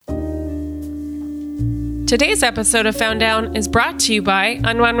Today's episode of Found Down is brought to you by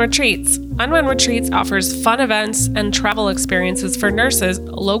Unwound Retreats. Unwound Retreats offers fun events and travel experiences for nurses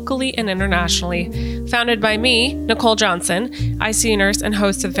locally and internationally. Founded by me, Nicole Johnson, ICU nurse and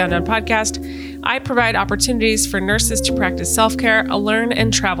host of the Found Down podcast, I provide opportunities for nurses to practice self-care, learn,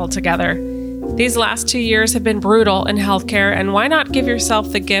 and travel together. These last 2 years have been brutal in healthcare, and why not give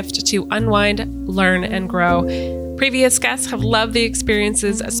yourself the gift to unwind, learn, and grow? Previous guests have loved the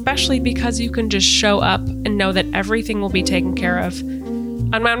experiences, especially because you can just show up and know that everything will be taken care of.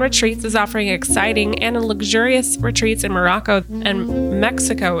 Unwound Retreats is offering exciting and luxurious retreats in Morocco and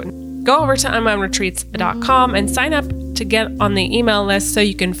Mexico. Go over to unwoundretreats.com and sign up to get on the email list so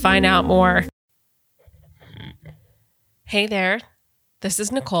you can find out more. Hey there, this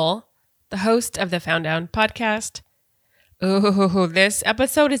is Nicole, the host of the Found Down podcast. Ooh, this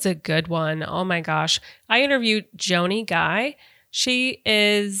episode is a good one. Oh my gosh. I interviewed Joni Guy. She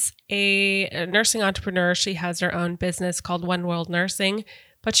is a nursing entrepreneur. She has her own business called One World Nursing,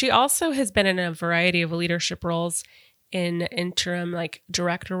 but she also has been in a variety of leadership roles in interim, like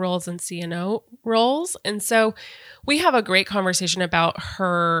director roles and CNO roles. And so we have a great conversation about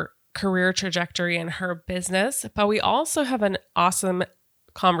her career trajectory and her business, but we also have an awesome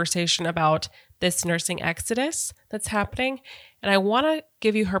conversation about this nursing exodus that's happening. And I want to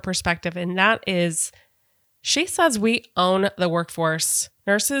give you her perspective. And that is, she says we own the workforce.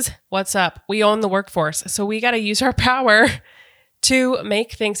 Nurses, what's up? We own the workforce. So we got to use our power to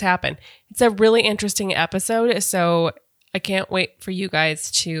make things happen. It's a really interesting episode. So I can't wait for you guys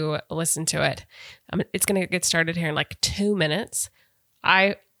to listen to it. It's going to get started here in like 2 minutes.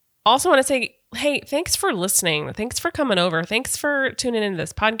 I also want to say, hey, thanks for listening. Thanks for coming over. Thanks for tuning into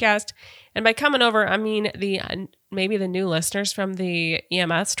this podcast. And by coming over, I mean maybe the new listeners from the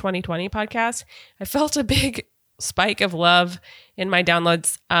EMS 2020 podcast. I felt a big spike of love in my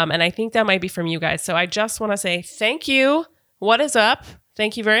downloads, and I think that might be from you guys. So I just want to say thank you. What is up?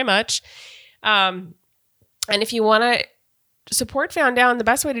 Thank you very much. And if you want to support Found Down, the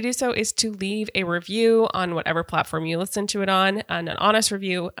best way to do so is to leave a review on whatever platform you listen to it on, and an honest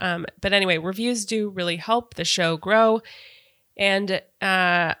review. But anyway, reviews do really help the show grow. And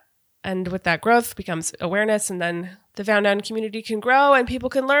with that growth becomes awareness, and then the Found Down community can grow and people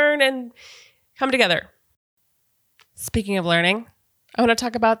can learn and come together. Speaking of learning, I want to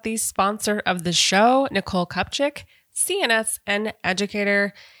talk about the sponsor of the show, Nicole Kupchik, CNS and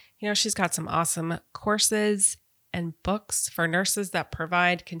educator. You know, she's got some awesome courses and books for nurses that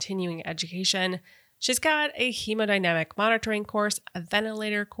provide continuing education. She's got a hemodynamic monitoring course, a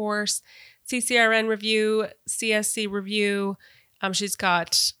ventilator course, CCRN review, CSC review. She's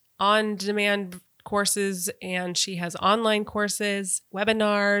got on-demand courses, and she has online courses,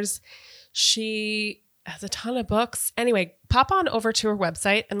 webinars. She has a ton of books. Anyway, pop on over to her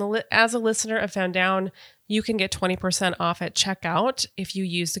website, and as a listener of Found Down, you can get 20% off at checkout if you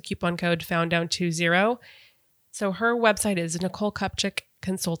use the coupon code FoundDown20. So her website is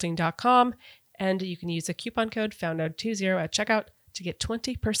NicoleKupchikConsulting.com, and you can use the coupon code FoundDown20 at checkout to get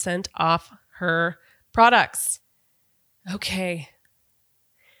 20% off her products. Okay.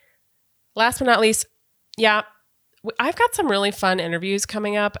 Last but not least, I've got some really fun interviews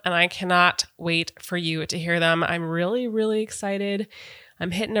coming up, and I cannot wait for you to hear them. I'm really, really excited.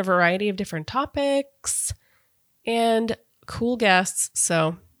 I'm hitting a variety of different topics and cool guests,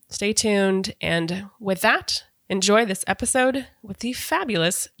 so stay tuned. And with that, enjoy this episode with the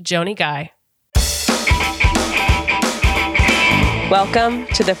fabulous Joni Guy. Welcome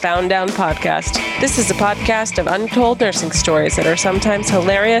to the Found Down podcast. This is a podcast of untold nursing stories that are sometimes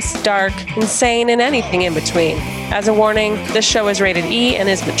hilarious, dark, insane, and anything in between. As a warning, this show is rated E and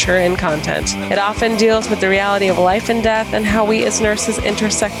is mature in content. It often deals with the reality of life and death and how we as nurses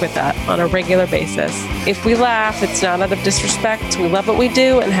intersect with that on a regular basis. If we laugh, it's not out of disrespect. We love what we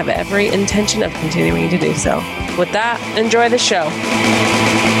do and have every intention of continuing to do so. With that, enjoy the show.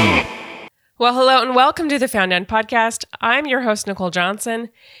 Well, hello and welcome to the Found Down podcast. I'm your host, Nicole Johnson,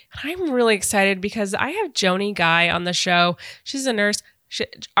 and I'm really excited because I have Joni Guy on the show. She's a nurse,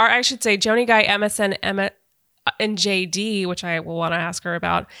 or I should say Joni Guy, MSN, and JD, which I will want to ask her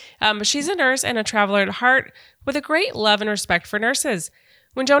about. But she's a nurse and a traveler at heart with a great love and respect for nurses.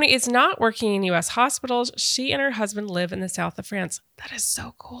 When Joni is not working in U.S. hospitals, she and her husband live in the south of France. That is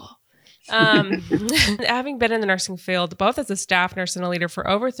so cool. Having been in the nursing field, both as a staff nurse and a leader for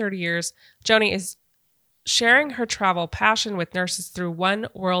over 30 years, Joni is sharing her travel passion with nurses through One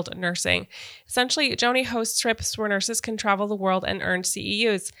World Nursing. Essentially, Joni hosts trips where nurses can travel the world and earn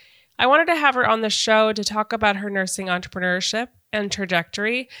CEUs. I wanted to have her on the show to talk about her nursing entrepreneurship and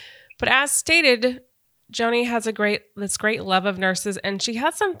trajectory, but as stated, Joni has this great love of nurses, and she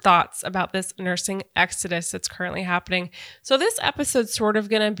has some thoughts about this nursing exodus that's currently happening. So this episode's sort of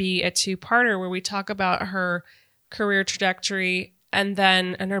going to be a two-parter where we talk about her career trajectory and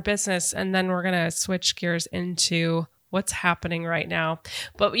her business, and then we're going to switch gears into what's happening right now.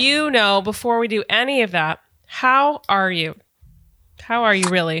 But before we do any of that, how are you? How are you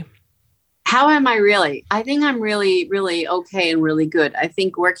really? How am I really? I think I'm really, really okay and really good. I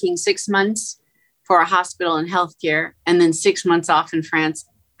think working 6 months for a hospital in healthcare and then 6 months off in France,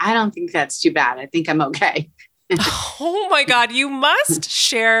 I don't think that's too bad. I think I'm okay. Oh my God, you must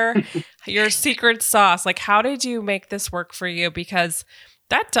share your secret sauce. Like, how did you make this work for you? Because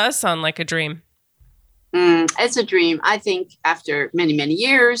that does sound like a dream. It's a dream. I think after many, many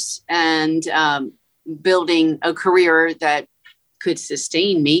years and building a career that could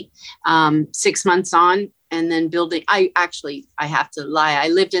sustain me, 6 months on, and then building, I have to lie. I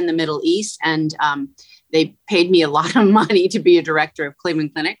lived in the Middle East, and they paid me a lot of money to be a director of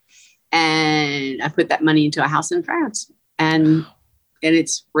Cleveland Clinic. And I put that money into a house in France. And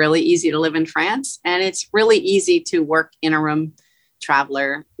it's really easy to live in France. And it's really easy to work interim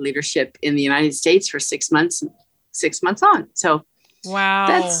traveler leadership in the United States for 6 months, 6 months on. So wow.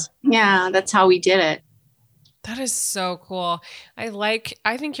 That's how we did it. That is so cool. I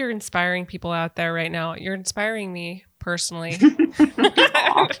think you're inspiring people out there right now. You're inspiring me personally.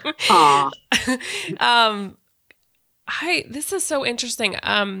 Aww. This is so interesting.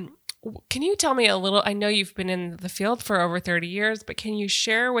 Can you tell me a little, I know you've been in the field for over 30 years, but can you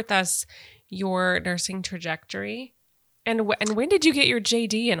share with us your nursing trajectory? And when did you get your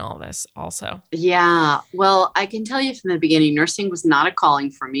JD in all this also? Yeah, well, I can tell you from the beginning, nursing was not a calling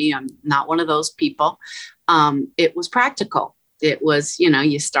for me. I'm not one of those people. It was practical. It was,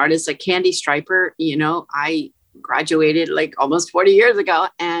 you start as a candy striper. I graduated like almost 40 years ago.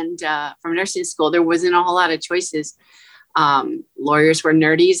 And from nursing school, there wasn't a whole lot of choices. Lawyers were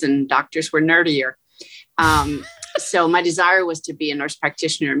nerdies and doctors were nerdier. So my desire was to be a nurse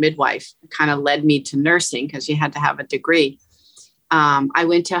practitioner or midwife. It kind of led me to nursing because you had to have a degree. I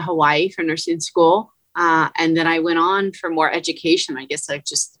went to Hawaii for nursing school. And then I went on for more education. I guess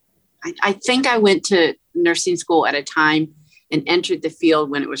I think I went to nursing school at a time and entered the field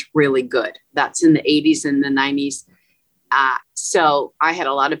when it was really good. That's in the 80s and the 90s. So I had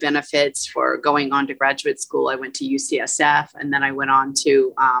a lot of benefits for going on to graduate school. I went to UCSF, and then I went on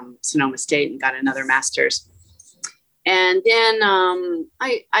to Sonoma State and got another master's. And then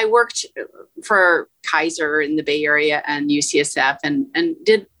I worked for Kaiser in the Bay Area and UCSF and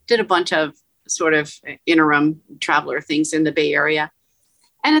did a bunch of sort of interim traveler things in the Bay Area.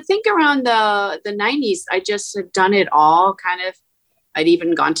 And I think around the 90s, I just had done it all kind of. I'd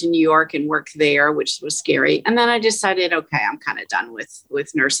even gone to New York and worked there, which was scary. And then I decided, okay, I'm kind of done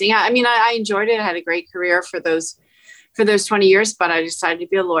with nursing. I mean, I enjoyed it. I had a great career for those 20 years, but I decided to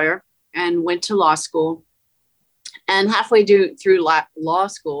be a lawyer and went to law school. And halfway through law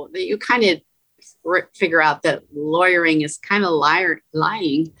school, that you kind of figure out that lawyering is kind of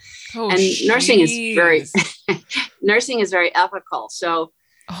lying. Oh, and geez. Nursing is very ethical. So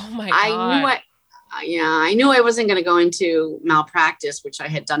oh my God. I knew I wasn't going to go into malpractice, which I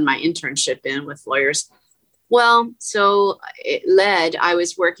had done my internship in with lawyers. Well, so I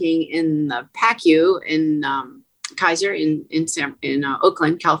was working in the PACU in Kaiser in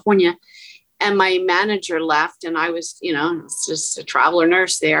Oakland, California. And my manager left, and I was, just a traveler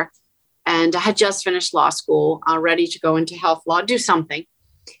nurse there. And I had just finished law school, ready to go into health law, do something.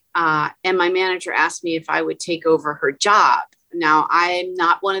 And my manager asked me if I would take over her job. Now, I'm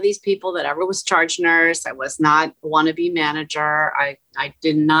not one of these people that ever was charge nurse. I was not a wannabe manager. I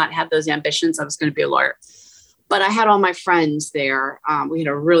did not have those ambitions. I was going to be a lawyer. But I had all my friends there. We had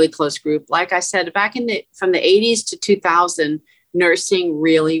a really close group. Like I said, from the 80s to 2000, nursing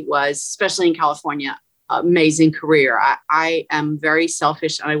really was, especially in California, amazing career. I am very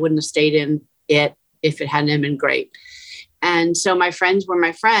selfish, and I wouldn't have stayed in it if it hadn't been great. And so my friends were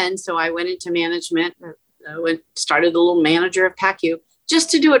my friends. So I went into management. Started the little manager of PACU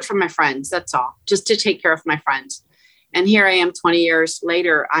just to do it for my friends. That's all, just to take care of my friends. And here I am 20 years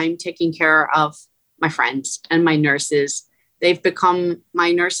later, I'm taking care of my friends and my nurses.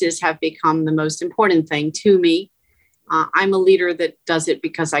 My nurses have become the most important thing to me. I'm a leader that does it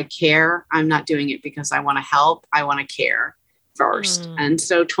because I care. I'm not doing it because I want to help. I want to care first. And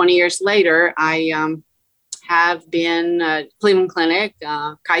so 20 years later, I have been Cleveland Clinic,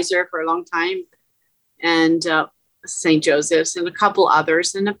 Kaiser for a long time, and St. Joseph's and a couple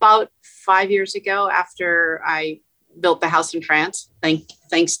others. And about 5 years ago, after I built the house in France,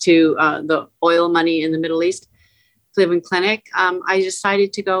 thanks to the oil money in the Middle East, Cleveland Clinic, I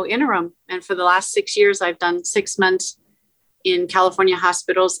decided to go interim. And for the last 6 years, I've done 6 months in California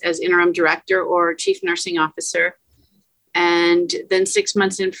hospitals as interim director or chief nursing officer. And then 6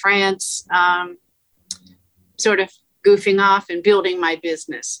 months in France, sort of goofing off and building my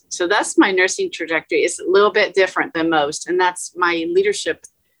business. So that's my nursing trajectory. It's a little bit different than most. And that's my leadership,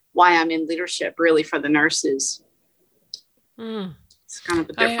 why I'm in leadership really for the nurses. It's kind of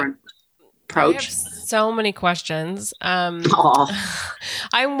a different approach. I have so many questions. I'm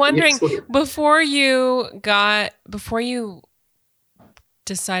wondering, before you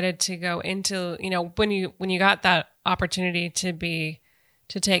decided to go into, when you got that opportunity to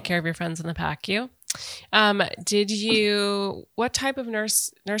take care of your friends in the PACU, what type of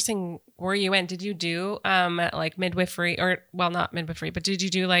nursing were you in? Did you do like midwifery, or not midwifery, but did you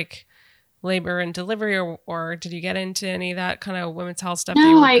do like labor and delivery, or did you get into any of that kind of women's health stuff that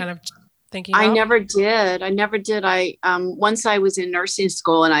you were kind of thinking about? I never did. Once I was in nursing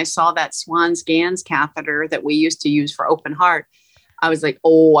school and I saw that Swan-Ganz catheter that we used to use for open heart, I was like,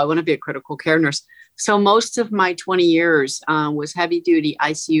 oh, I want to be a critical care nurse. So most of my 20 years was heavy duty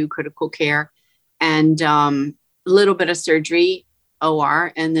ICU critical care, and a little bit of surgery,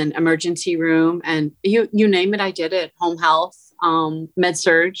 OR, and then emergency room, and you name it, I did it. Home health, med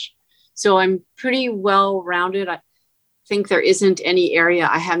surg. So I'm pretty well rounded. I think there isn't any area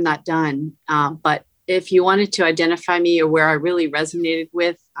I have not done. But if you wanted to identify me, or where I really resonated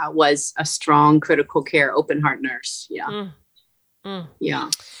with, was a strong critical care open heart nurse. Yeah. Yeah,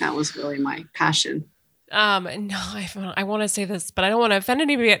 that was really my passion. No, I want to say this, but I don't want to offend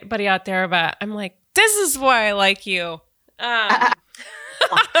anybody out there, but I'm like, this is why I like you. No,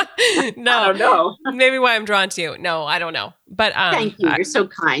 I don't know. Maybe why I'm drawn to you. No, I don't know. But thank you. You're so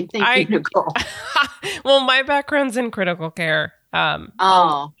kind. Thank you, Nicole. Well, my background's in critical care.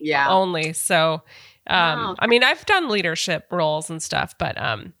 Only. So, I mean, I've done leadership roles and stuff, but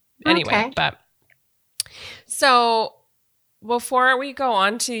anyway. Okay. But so before we go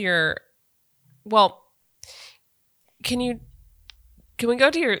on to can we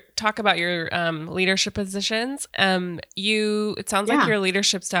go to talk about your leadership positions? It sounds like your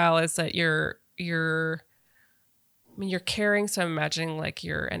leadership style is that you're caring. So I'm imagining like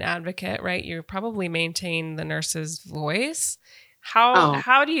you're an advocate, right? You probably maintain the nurse's voice.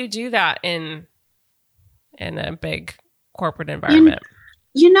 How do you do that in a big corporate environment?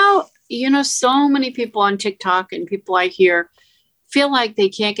 So many people on TikTok and people I hear feel like they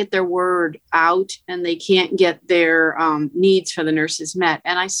can't get their word out and they can't get their needs for the nurses met.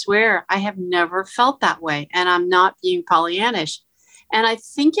 And I swear I have never felt that way. And I'm not being Pollyannish. And I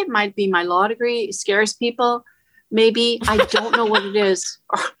think it might be my law degree scares people. Maybe I don't know what it is.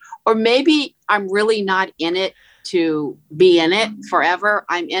 Or maybe I'm really not in it to be in it forever.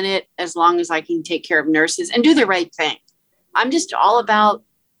 I'm in it as long as I can take care of nurses and do the right thing. I'm just all about,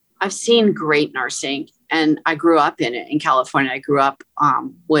 I've seen great nursing. And I grew up in it in California. I grew up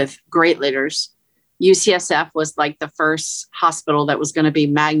with great leaders. UCSF was like the first hospital that was going to be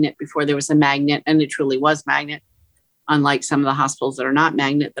magnet before there was a magnet. And it truly was magnet, unlike some of the hospitals that are not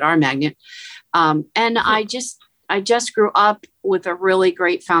magnet, that are magnet. And I just grew up with a really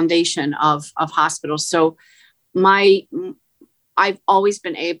great foundation of hospitals. So I've always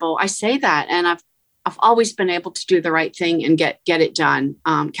been able, I say that, and I've always been able to do the right thing and get it done.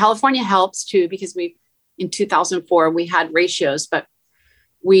 California helps too, because in 2004, we had ratios, but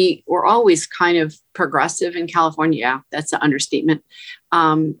we were always kind of progressive in California. Yeah, that's an understatement.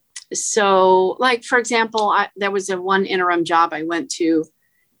 So like, for example, there was one interim job I went to,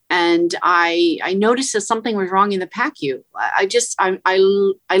 and I noticed that something was wrong in the PACU.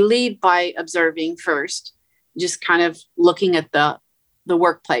 I lead by observing first, just kind of looking at the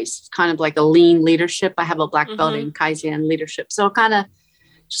workplace. It's kind of like a lean leadership. I have a black belt in Kaizen leadership. So kind of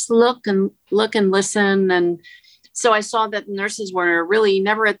just look and listen. And so I saw that nurses were really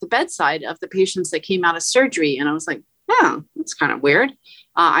never at the bedside of the patients that came out of surgery. And I was like, oh, that's kind of weird.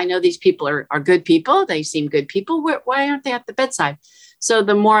 I know these people are good people. They seem good people. Why aren't they at the bedside? So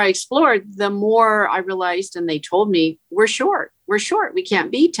the more I explored, the more I realized, and they told me, we're short. We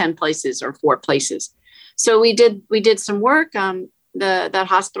can't be 10 places or 4 places. So we did some work. That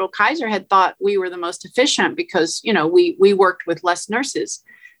hospital, Kaiser, had thought we were the most efficient because, we worked with less nurses.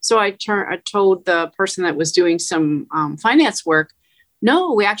 So I told the person that was doing some finance work,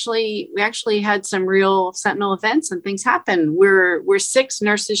 no, we actually had some real sentinel events and things happen. We're 6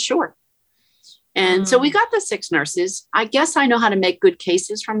 nurses short. And so we got the 6 nurses. I guess I know how to make good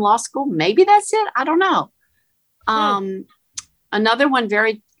cases from law school. Maybe that's it. I don't know. Another one,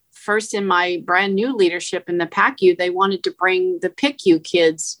 very first in my brand new leadership in the PACU, they wanted to bring the PICU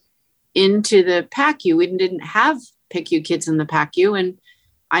kids into the PACU. We didn't have PICU kids in the PACU. And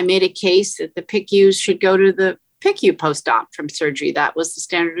I made a case that the PICUs should go to the PICU post-op from surgery. That was the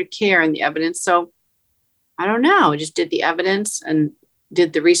standard of care and the evidence. So I don't know, I just did the evidence and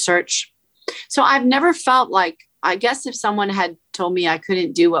did the research. So I've never felt like, I guess if someone had told me I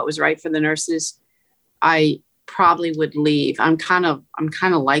couldn't do what was right for the nurses, I probably would leave. I'm kind of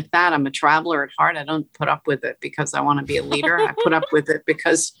like that. I'm a traveler at heart. I don't put up with it because I want to be a leader. I put up with it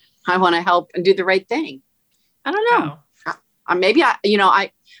because I want to help and do the right thing. I don't know. Maybe I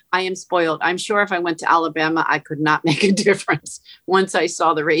am spoiled. I'm sure if I went to Alabama, I could not make a difference. Once I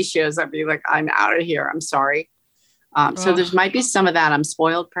saw the ratios, I'd be like, I'm out of here. I'm sorry. So there might be some of that. I'm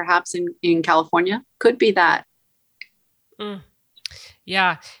spoiled perhaps in California. Could be that.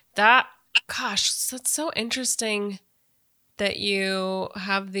 Yeah, gosh, that's so interesting that you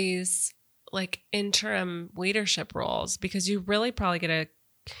have these like interim leadership roles, because you really probably get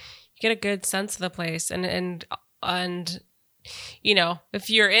a good sense of the place. And you know,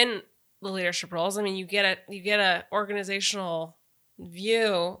 if you're in the leadership roles, I mean, you get a organizational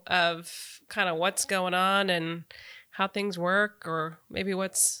view of kind of what's going on and how things work, or maybe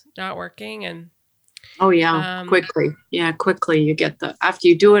what's not working. And oh yeah, quickly you get after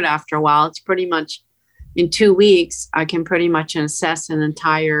you do it after a while, it's pretty much in 2 weeks, I can pretty much assess an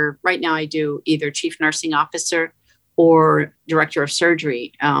entire, right now I do either chief nursing officer or director of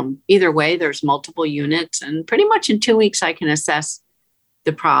surgery. Either way, there's multiple units, and pretty much in 2 weeks, I can assess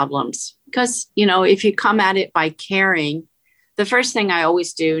the problems. Because, you know, if you come at it by caring, the first thing I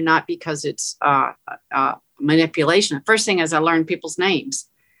always do, not because it's manipulation, the first thing is I learn people's names.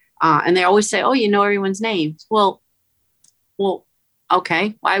 And they always say, oh, you know everyone's names. Well,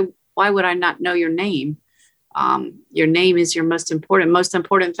 okay. Why would I not know your name? Your name is your most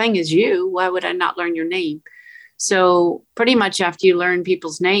important thing is you. Why would I not learn your name? So pretty much after you learn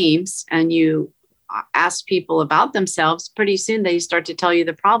people's names and you ask people about themselves, pretty soon they start to tell you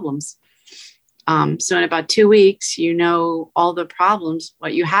the problems. So in about 2 weeks, you know all the problems.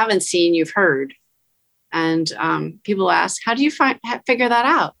 What you haven't seen, you've heard. And people ask, how do you figure that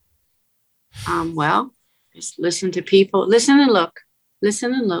out? Well, just listen to people, listen and look.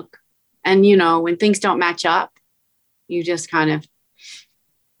 And, you know, when things don't match up, you just kind of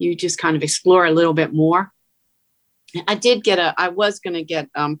explore a little bit more. I was going to get,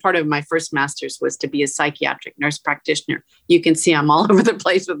 part of my first master's was to be a psychiatric nurse practitioner. You can see I'm all over the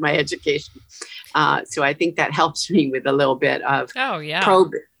place with my education. So I think that helps me with a little bit of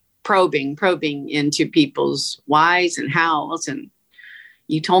probing into people's whys and hows. And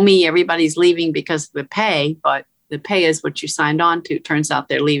you told me everybody's leaving because of the pay, but the pay is what you signed on to. Turns out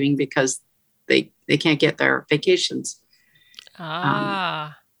they're leaving because they can't get their vacations.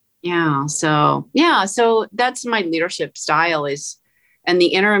 So that's my leadership style and the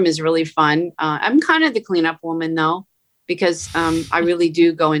interim is really fun. I'm kind of the cleanup woman though, because I really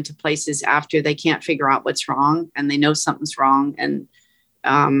do go into places after they can't figure out what's wrong and they know something's wrong. And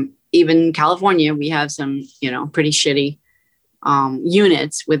even in California, we have some, you know, pretty shitty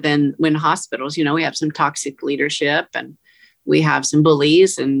units within hospitals. You know, we have some toxic leadership and we have some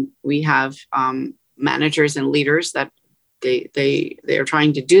bullies and we have managers and leaders that they're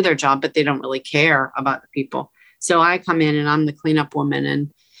trying to do their job, but they don't really care about the people. So I come in and I'm the cleanup woman,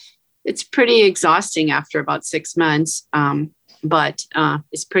 and it's pretty exhausting after about 6 months. But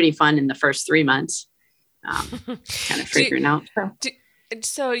it's pretty fun in the first 3 months, kind of figuring out.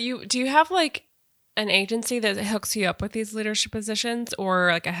 So do you have like an agency that hooks you up with these leadership positions,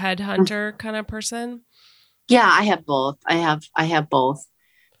 or like a headhunter kind of person? Yeah, I have both. I have both.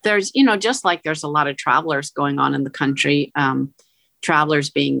 There's, you know, just like there's a lot of travelers going on in the country,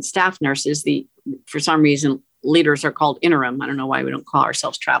 travelers being staff nurses, for some reason, leaders are called interim. I don't know why we don't call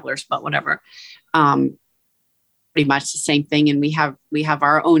ourselves travelers, but whatever. Pretty much the same thing. And we have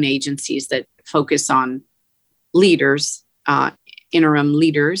our own agencies that focus on leaders, interim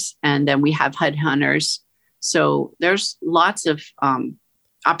leaders, and then we have headhunters. So there's lots of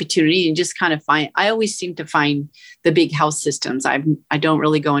opportunity, and just kind of I always seem to find the big health systems. I don't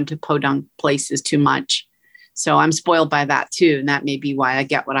really go into podunk places too much. So I'm spoiled by that too. And that may be why I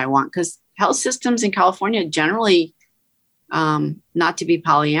get what I want, because health systems in California generally, not to be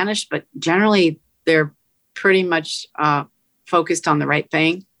Pollyannish, but generally they're pretty much focused on the right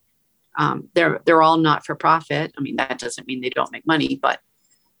thing. They're all not for profit. I mean, that doesn't mean they don't make money, but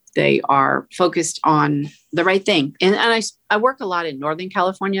they are focused on the right thing. And I work a lot in Northern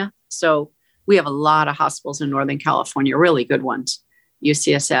California. So we have a lot of hospitals in Northern California, really good ones.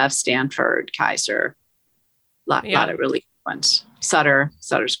 UCSF, Stanford, Kaiser, lot of really good ones.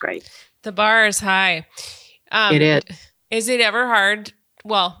 Sutter's great. The bar is high. It is. Is it ever hard?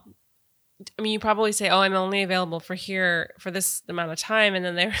 Well, I mean, you probably say, "Oh, I'm only available for here for this amount of time," and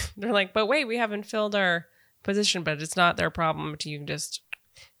then they're like, "But wait, we haven't filled our position." But it's not their problem. Do you just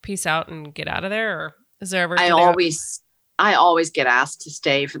peace out and get out of there, or is there ever? I always get asked to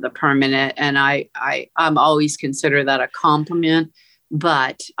stay for the permanent, and I'm always consider that a compliment.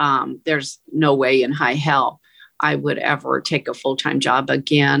 But there's no way in high hell I would ever take a full-time job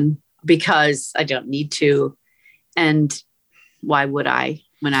again because I don't need to. And why would I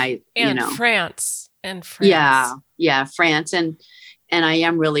when France. Yeah, France. And I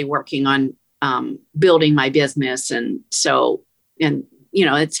am really working on building my business. And so,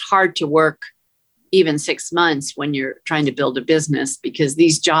 it's hard to work even 6 months when you're trying to build a business, because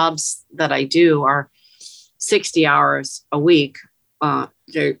these jobs that I do are 60 hours a week.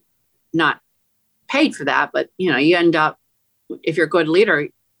 They're not paid for that, but you end up, if you're a good leader,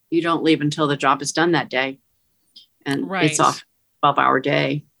 you don't leave until the job is done that day. And it's off 12-hour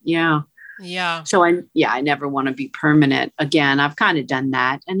day. Yeah. Yeah. So I never want to be permanent again. I've kind of done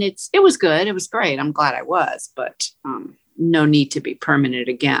that, and it was good. It was great. I'm glad I was, but no need to be permanent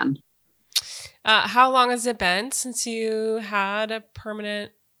again. How long has it been since you had a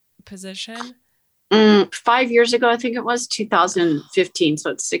permanent position? 5 years ago, I think it was 2015.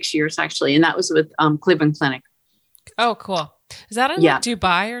 So it's 6 years actually. And that was with Cleveland Clinic. Oh, cool. Is that in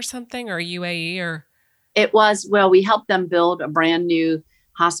Dubai or something, or UAE or? It was, well, we helped them build a brand new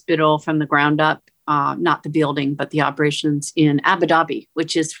hospital from the ground up. Not the building, but the operations in Abu Dhabi,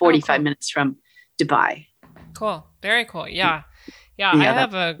 which is 45 minutes from Dubai. Cool. Very cool. Yeah. Yeah. I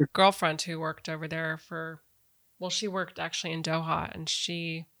have a girlfriend who worked over there she worked actually in Doha, and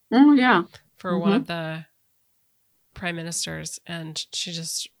for one of the prime ministers, and she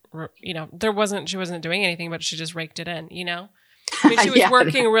just, she wasn't doing anything, but she just raked it in, I mean, she was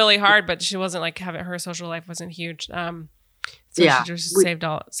working really hard, but she wasn't like her social life wasn't huge. She just saved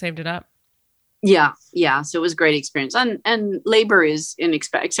it up. Yeah. Yeah. So it was a great experience. And labor is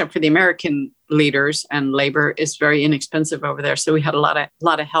except for the American leaders, and labor is very inexpensive over there. So we had a lot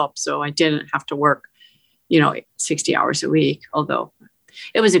of help. So I didn't have to work, 60 hours a week, although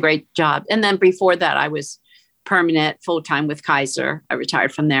it was a great job. And then before that, I was permanent full-time with Kaiser. I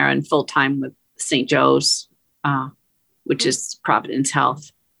retired from there, and full-time with St. Joe's, which is Providence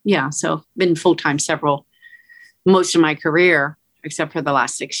Health. Yeah. So been full-time most of my career, except for the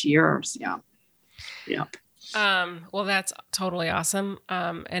last 6 years. Yeah. Yeah. Well, that's totally awesome.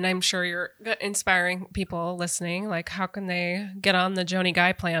 And I'm sure you're inspiring people listening. Like, how can they get on the Joni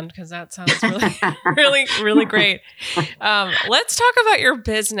Guy plan? Because that sounds really, really, really great. Let's talk about your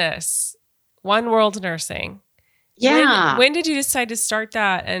business, One World Nursing. Yeah. When did you decide to start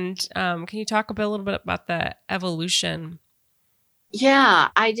that? And can you talk a little bit about the evolution? Yeah,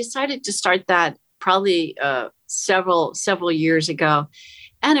 I decided to start that probably several years ago.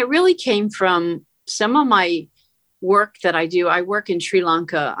 And it really came from some of my work that I do. I work in Sri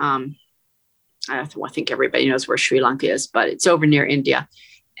Lanka. I think everybody knows where Sri Lanka is, but it's over near India.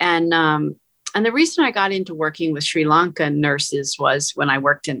 And the reason I got into working with Sri Lankan nurses was when I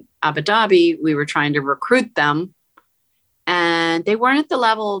worked in Abu Dhabi, we were trying to recruit them, and they weren't at the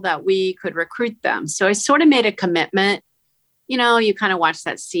level that we could recruit them. So I sort of made a commitment. You kind of watch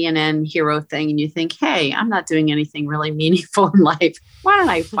that CNN hero thing and you think, hey, I'm not doing anything really meaningful in life. Why don't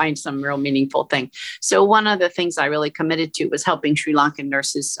I find some real meaningful thing? So one of the things I really committed to was helping Sri Lankan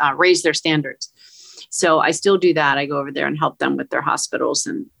nurses raise their standards. So I still do that. I go over there and help them with their hospitals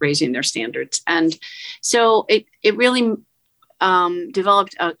and raising their standards. And so it really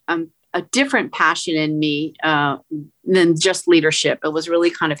developed a different passion in me than just leadership. It was really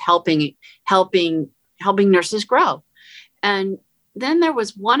kind of helping nurses grow. And then there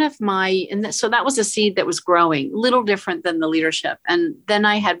was so that was a seed that was growing, a little different than the leadership. And then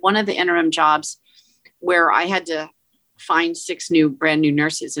I had one of the interim jobs where I had to find 6 brand new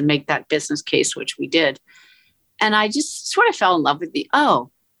nurses and make that business case, which we did. And I just sort of fell in love with I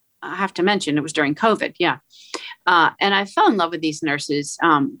have to mention it was during COVID. Yeah. And I fell in love with these nurses.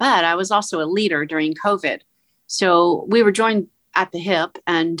 But I was also a leader during COVID. So we were joined at the hip,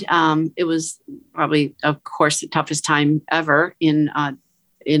 and it was probably, of course, the toughest time ever in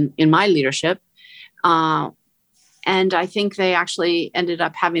my leadership. And I think they actually ended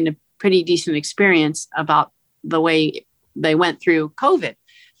up having a pretty decent experience about the way they went through COVID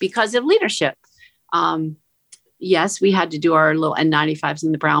because of leadership. Yes, we had to do our little N95s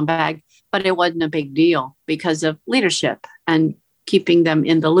in the brown bag, but it wasn't a big deal because of leadership and keeping them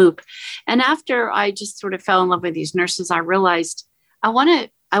in the loop. And after I just sort of fell in love with these nurses, I realized I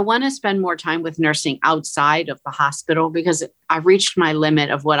want to spend more time with nursing outside of the hospital because I've reached my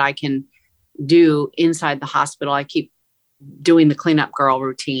limit of what I can do inside the hospital. I keep doing the cleanup girl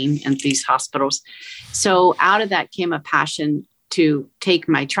routine in these hospitals. So out of that came a passion to take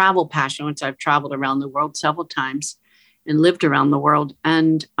my travel passion, which I've traveled around the world several times and lived around the world,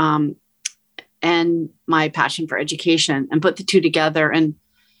 and my passion for education, and put the two together. And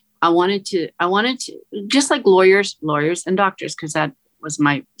I wanted to, just like lawyers and doctors, because that was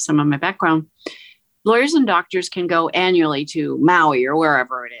some of my background. Lawyers and doctors can go annually to Maui or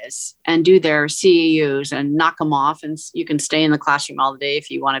wherever it is and do their CEUs and knock them off. And you can stay in the classroom all day if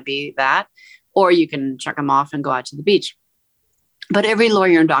you want to be that, or you can check them off and go out to the beach. But every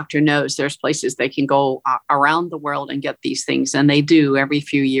lawyer and doctor knows there's places they can go around the world and get these things. And they do every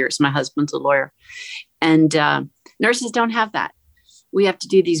few years. My husband's a lawyer. And nurses don't have that. We have to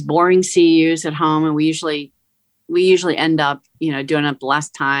do these boring CEUs at home. And we usually end up, doing it the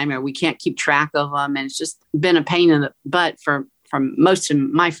last time, or we can't keep track of them. And it's just been a pain in the butt for most of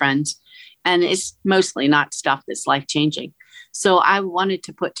my friends. And it's mostly not stuff that's life-changing. So I wanted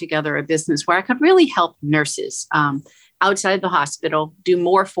to put together a business where I could really help nurses outside the hospital, do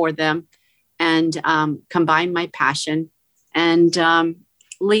more for them, and combine my passion and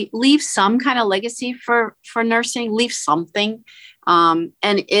leave some kind of legacy for nursing, leave something. And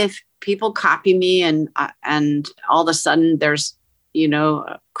if people copy me and all of a sudden there's,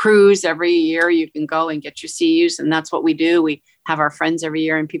 a cruise every year, you can go and get your CUs. And that's what we do. We have our friends every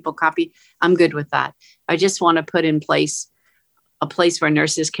year and people copy. I'm good with that. I just want to put in place a place where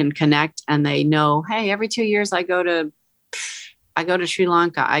nurses can connect and they know, hey, every 2 years I go to Sri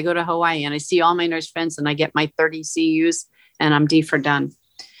Lanka, I go to Hawaii, and I see all my nurse friends and I get my 30 CUs and I'm D for done.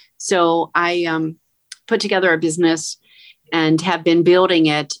 So I put together a business and have been building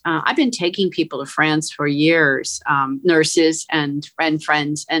it. I've been taking people to France for years, nurses and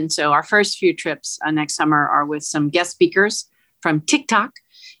friends. And so our first few trips next summer are with some guest speakers from TikTok.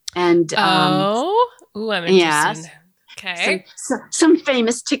 And I'm interested. Yes, okay. Some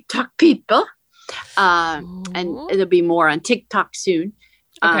famous TikTok people. And it'll be more on TikTok soon.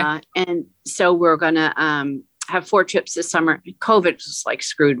 Okay. And so we're going to have 4 trips this summer. COVID was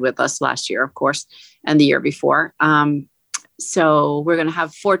screwed with us last year, of course, and the year before. So we're going to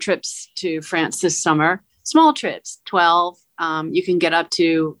have 4 trips to France this summer, small trips, 12. You can get up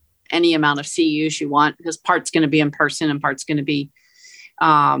to any amount of CUs you want, because part's going to be in person and part's going to be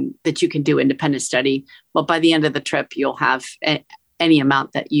that you can do independent study. But by the end of the trip, you'll have any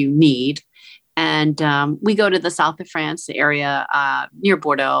amount that you need. And we go to the south of France, the area near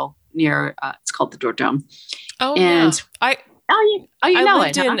Bordeaux, it's called the Dordogne. Oh, and yeah. I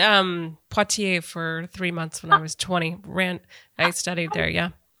lived in Poitiers for 3 months when I was 20. I studied there, yeah.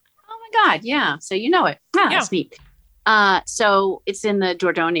 Oh my God, yeah. So you know it. Yeah, that's neat. So it's in the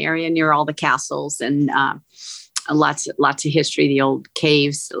Dordogne area near all the castles and lots of history. The old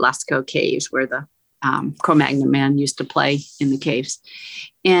caves, the Lascaux caves, where the Cro-Magnon man used to play in the caves.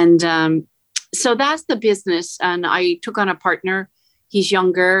 And so that's the business. And I took on a partner. He's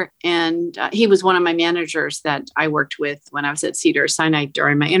younger, and he was one of my managers that I worked with when I was at Cedars-Sinai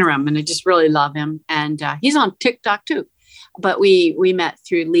during my interim, and I just really love him. And he's on TikTok too. But we met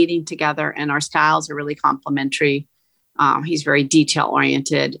through leading together, and our styles are really complementary. He's very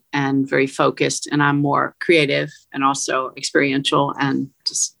detail-oriented and very focused, and I'm more creative and also experiential and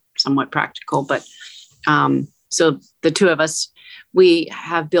just somewhat practical. But so the two of us, we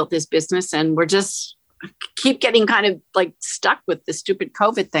have built this business, and we're just keep getting kind of stuck with the stupid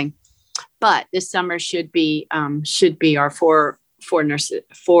COVID thing. But this summer should be our four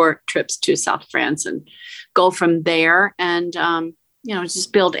trips to South France, and go from there, and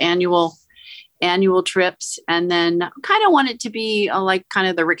just build annual trips. And then kind of want it to be kind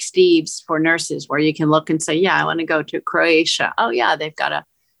of the Rick Steves for nurses, where you can look and say, yeah, I want to go to Croatia. Oh yeah, they've got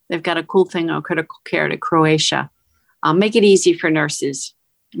a cool thing on critical care to Croatia. Make it easy for nurses.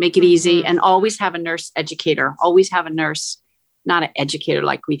 Make it easy, and always have a nurse educator. Always have a nurse, not an educator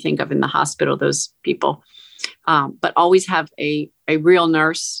like we think of in the hospital, those people, but always have a real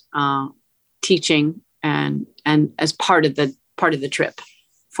nurse teaching and as part of the trip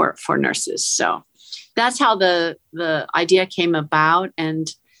for nurses. So that's how the idea came about, and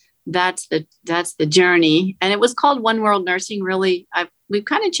that's the journey. And it was called One World Nursing. Really, we've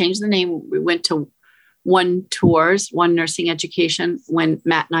kind of changed the name. We went to One Tours, One Nursing Education, when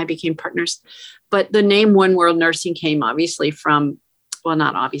Matt and I became partners. But the name One World Nursing came obviously from, well,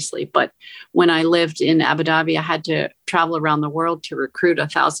 not obviously, but when I lived in Abu Dhabi, I had to travel around the world to recruit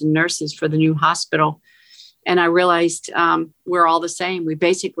 1,000 nurses for the new hospital. And I realized we're all the same. We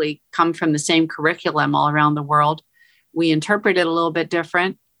basically come from the same curriculum all around the world. We interpret it a little bit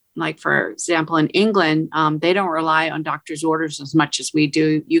different. Like, for example, in England, they don't rely on doctor's orders as much as we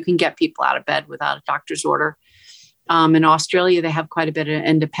do. You can get people out of bed without a doctor's order. In Australia, they have quite a bit of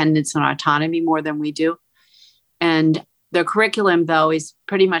independence and autonomy, more than we do. And the curriculum, though, is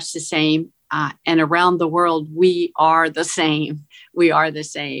pretty much the same. And around the world, we are the same. We are the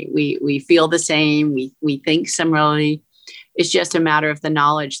same. We feel the same. We think similarly. It's just a matter of the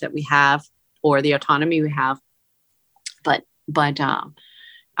knowledge that we have or the autonomy we have. But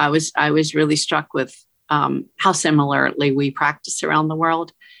I was really struck with how similarly we practice around the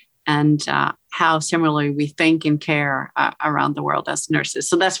world, and how similarly we think and care around the world as nurses.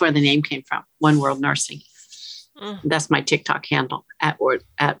 So that's where the name came from, One World Nursing. That's my TikTok handle at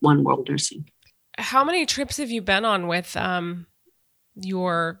One World Nursing. How many trips have you been on with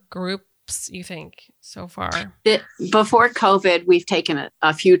your groups, you think, so far? Before COVID, we've taken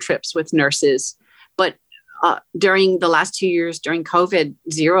a few trips with nurses, but during the last 2 years, during COVID,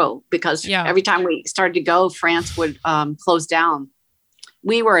 zero, because every time we started to go, France would close down.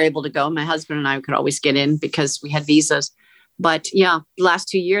 We were able to go. My husband and I could always get in because we had visas. But the last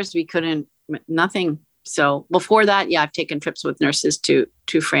 2 years, we couldn't, nothing. So before that, I've taken trips with nurses to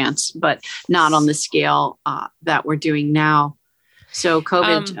France, but not on the scale that we're doing now. So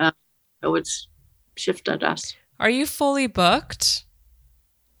COVID, it's shifted us. Are you fully booked?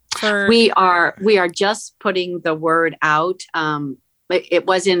 We are just putting the word out. It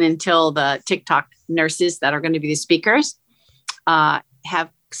wasn't until the TikTok nurses that are going to be the speakers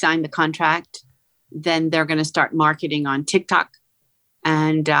have signed the contract. Then they're going to start marketing on TikTok,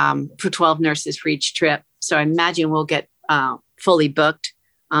 and for 12 nurses for each trip. So I imagine we'll get fully booked.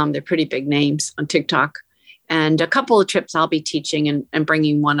 They're pretty big names on TikTok. And a couple of trips I'll be teaching and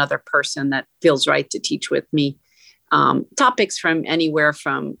bringing one other person that feels right to teach with me. Topics from anywhere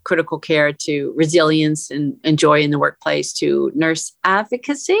from critical care to resilience and joy in the workplace to nurse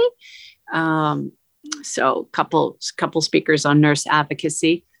advocacy. So couple speakers on nurse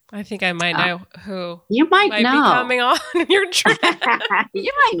advocacy. I think I might know who you might be coming on your trip.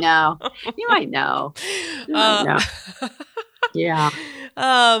 You might know. Yeah.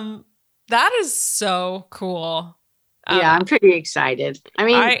 That is so cool. I'm pretty excited. I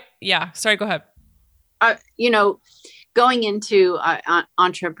mean, sorry, go ahead. Going into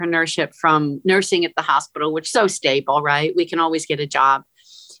entrepreneurship from nursing at the hospital, which is so stable, right? We can always get a job.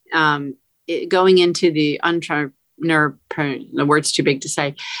 Going into the the word's too big to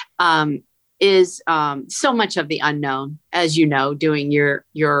say, is so much of the unknown, as you know, doing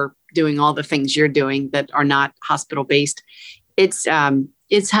doing all the things you're doing that are not hospital based. It's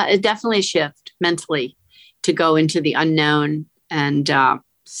definitely a shift mentally to go into the unknown. And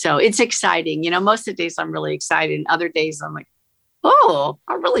so it's exciting. Most of the days I'm really excited. And other days I'm like, oh,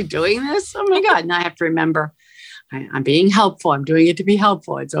 I'm really doing this. Oh my God. And I have to remember I'm being helpful. I'm doing it to be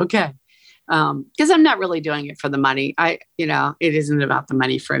helpful. It's okay. Because I'm not really doing it for the money. It isn't about the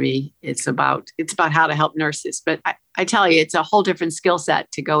money for me. It's about how to help nurses. But I tell you, it's a whole different skill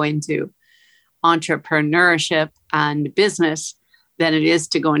set to go into entrepreneurship and business than it is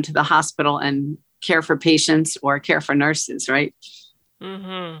to go into the hospital and care for patients or care for nurses, right?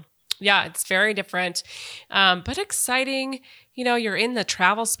 Mm-hmm. Yeah, it's very different, but exciting. You're in the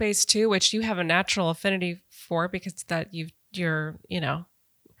travel space too, which you have a natural affinity for because that you're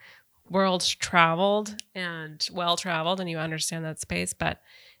world traveled and well traveled, and you understand that space. But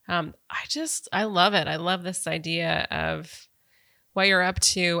I love it. I love this idea of what you're up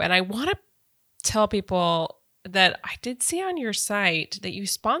to, and I want to tell people that I did see on your site that you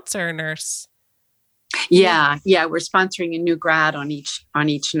sponsor a nurse. Yeah, we're sponsoring a new grad on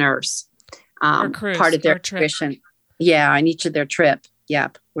each nurse. Or cruise, part of their tuition. Yeah, on each of their trip.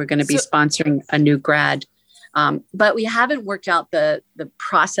 Yep, we're going to be sponsoring a new grad. But we haven't worked out the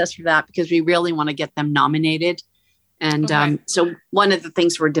process for that because we really want to get them nominated. And so one of the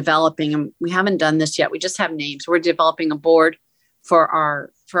things we're developing, and we haven't done this yet, we just have names. We're developing a board for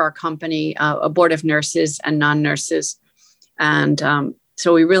our company, a board of nurses and non-nurses. And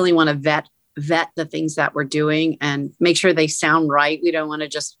so we really want to vet the things that we're doing and make sure they sound right. We don't want to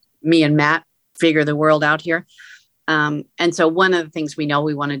just me and Matt figure the world out here. And so one of the things we know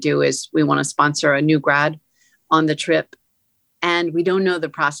we want to do is we want to sponsor a new grad on the trip. And we don't know the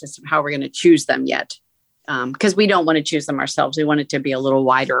process of how we're going to choose them yet. Because we don't want to choose them ourselves. We want it to be a little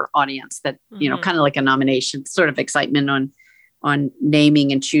wider audience that, kind of like a nomination, sort of excitement on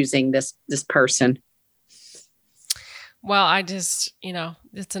naming and choosing this person. Well, I just,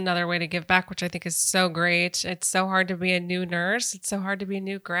 it's another way to give back, which I think is so great. It's so hard to be a new nurse. It's so hard to be a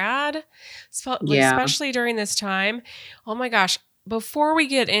new grad, especially during this time. Oh my gosh. Before we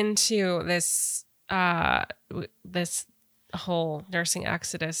get into this whole nursing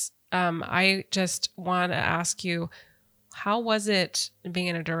exodus, I just want to ask you, how was it being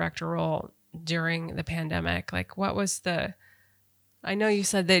in a director role during the pandemic? Like, what was I know you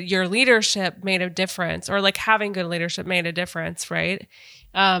said that your leadership made a difference, or like having good leadership made a difference, right?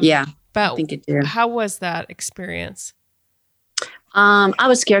 Yeah, but I think it did. How was that experience? I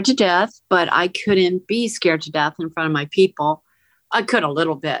was scared to death, but I couldn't be scared to death in front of my people. I could a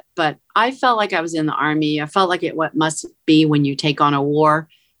little bit, but I felt like I was in the army. I felt like what must be when you take on a war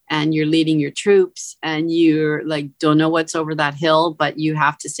and you're leading your troops and you're like, don't know what's over that hill, but you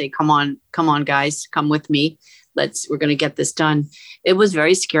have to say, come on, guys, come with me. We're going to get this done. It was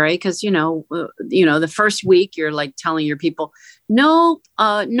very scary because, the first week you're like telling your people, no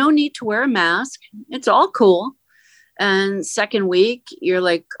need to wear a mask. It's all cool. And second week, you're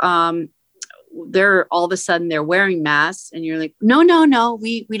like, they're all of a sudden they're wearing masks, and you're like, no,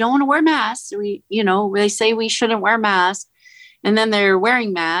 we don't want to wear masks. They say we shouldn't wear masks, and then they're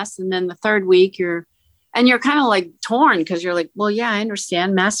wearing masks. And then the third week, you're kind of like torn because you're like, well, yeah, I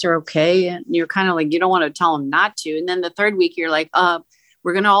understand masks are okay, and you're kind of like you don't want to tell them not to. And then the third week, you're like,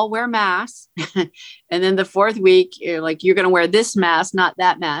 we're gonna all wear masks, and then the fourth week, you're like, you're gonna wear this mask, not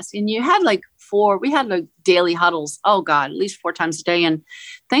that mask, and you had like we had like daily huddles. Oh God, at least 4 times a day. And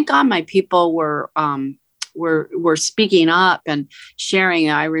thank God my people were speaking up and sharing.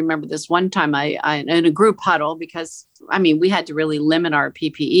 I remember this one time I in a group huddle, because we had to really limit our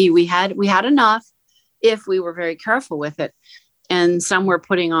PPE. We had enough if we were very careful with it. And some were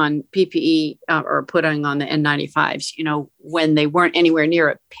putting on PPE or putting on the N95s, when they weren't anywhere near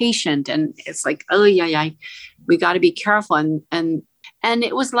a patient. And it's like, oh yeah, we got to be careful. And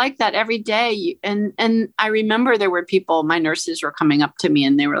it was like that every day. And I remember there were people, my nurses were coming up to me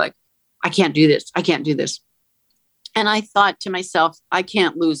and they were like, I can't do this. I can't do this. And I thought to myself, I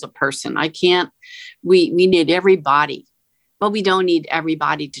can't lose a person. We need everybody, but we don't need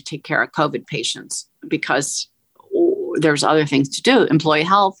everybody to take care of COVID patients because there's other things to do. Employee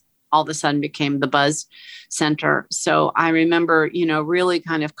health all of a sudden became the buzz center. So I remember, really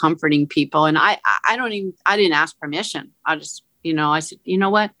kind of comforting people. And I didn't ask permission. I just, I said, you know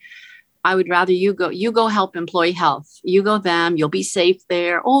what? I would rather you go help employee health. You go them, you'll be safe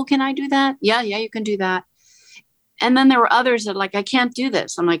there. Oh, can I do that? Yeah, you can do that. And then there were others that like, I can't do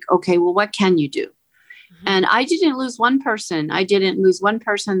this. I'm like, okay, well, what can you do? Mm-hmm. And I didn't lose one person. I didn't lose one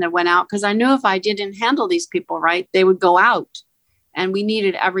person that went out because I knew if I didn't handle these people right, they would go out, and we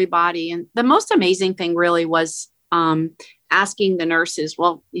needed everybody. And the most amazing thing really was asking the nurses.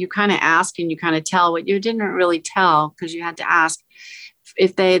 Well, you kind of ask and you kind of tell what you didn't really tell because you had to ask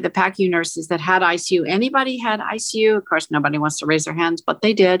if the PACU nurses that had ICU, anybody had ICU. Of course, nobody wants to raise their hands, but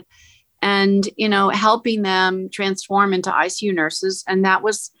they did. And, helping them transform into ICU nurses. And that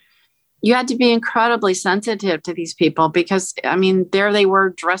was, you had to be incredibly sensitive to these people because, there they were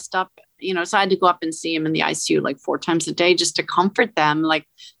dressed up, so I had to go up and see them in the ICU like 4 times a day just to comfort them. Like,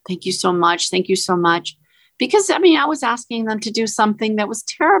 thank you so much. Thank you so much. Because, I was asking them to do something that was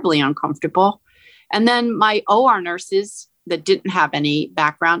terribly uncomfortable. And then my OR nurses that didn't have any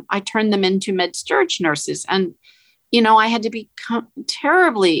background, I turned them into med-surg nurses. And, I had to be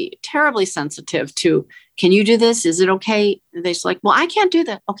terribly, terribly sensitive to, can you do this? Is it okay? And they're like, well, I can't do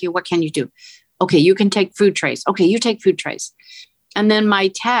that. Okay, what can you do? Okay, you can take food trays. Okay, you take food trays. And then my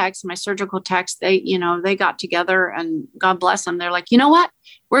surgical techs, they got together and God bless them. They're like, you know what?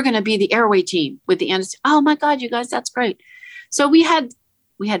 We're going to be the airway team with the anesthesia. Oh my God, you guys, that's great. So we had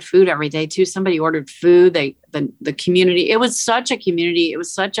food every day too. Somebody ordered food. The community, it was such a community. It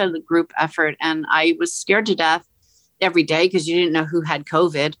was such a group effort. And I was scared to death every day because you didn't know who had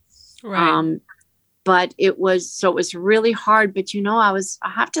COVID. Right. But it was really hard. But, I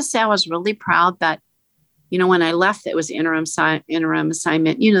have to say, I was really proud that, when I left, it was interim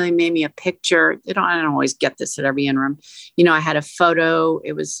assignment. They made me a picture. I don't always get this at every interim. I had a photo.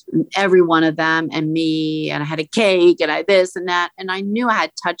 It was every one of them and me, and I had a cake and I this and that. And I knew I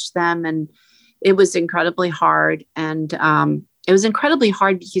had touched them, and it was incredibly hard. And it was incredibly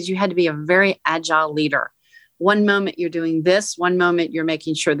hard because you had to be a very agile leader. One moment you're doing this, one moment you're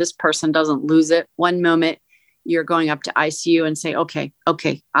making sure this person doesn't lose it. One moment you're going up to ICU and say, okay,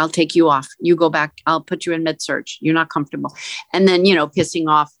 I'll take you off. You go back. I'll put you in med-surg. You're not comfortable. And then, pissing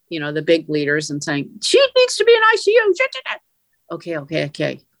off, the big leaders and saying, she needs to be in ICU.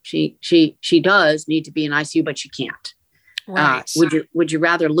 Okay. She does need to be in ICU, but she can't. Right. Would you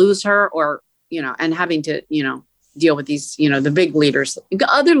rather lose her or, and having to, deal with these, the big leaders,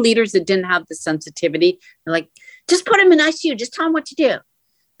 other leaders that didn't have the sensitivity. They're like, just put them in ICU. Just tell them what to do.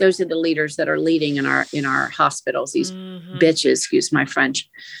 Those are the leaders that are leading in our hospitals. These bitches, excuse my French.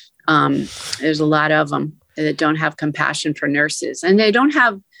 There's a lot of them that don't have compassion for nurses, and they don't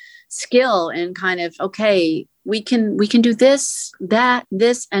have skill in kind of, okay, we can do this, that,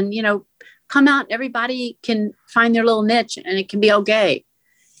 this, and come out. Everybody can find their little niche, and it can be okay.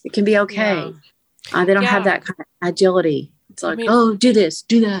 It can be okay. They don't have that kind of agility. It's like, oh, do this,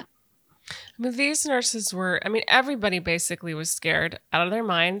 do that. I mean, these nurses were, everybody basically was scared out of their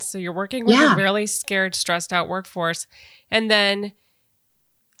minds. So you're working with a really scared, stressed out workforce. And then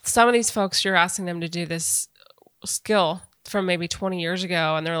some of these folks, you're asking them to do this skill from maybe 20 years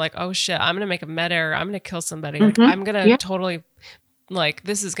ago. And they're like, oh shit, I'm going to make a med error. I'm going to kill somebody. Like, I'm going to totally, like,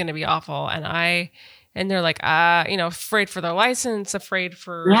 this is going to be awful. And they're like, afraid for their license, afraid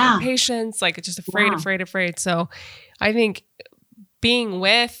for their patients, like just afraid. So I think being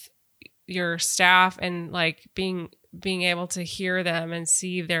with your staff and like being able to hear them and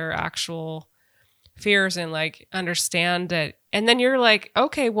see their actual fears and like understand it. And then you're like,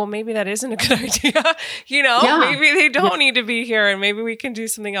 okay, well, maybe that isn't a good idea. Maybe they don't need to be here and maybe we can do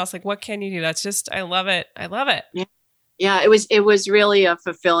something else. Like, what can you do? That's just, I love it. Yeah. It was really a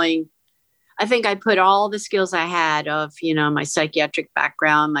fulfilling. I think I put all the skills I had of, my psychiatric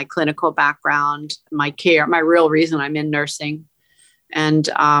background, my clinical background, my care, my real reason I'm in nursing. And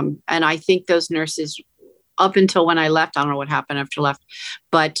I think those nurses, up until when I left, I don't know what happened after I left,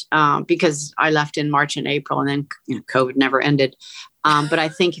 but because I left in March and April, and then COVID never ended. But I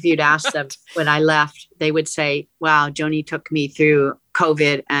think if you'd asked them when I left, they would say, "Wow, Joni took me through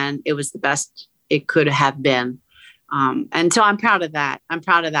COVID, and it was the best it could have been." And so I'm proud of that.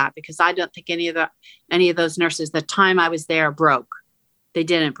 Because I don't think any of those nurses, the time I was there, broke. They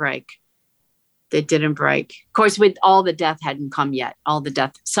didn't break. Of course, with all the death hadn't come yet.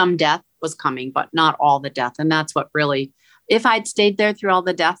 Some death was coming, but not all the death. And that's what really, if I'd stayed there through all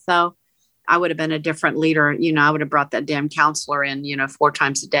the death, though, I would have been a different leader. I would have brought that damn counselor in, 4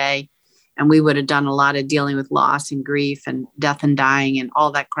 times a day. And we would have done a lot of dealing with loss and grief and death and dying and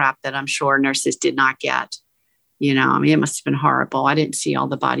all that crap that I'm sure nurses did not get. It must have been horrible. I didn't see all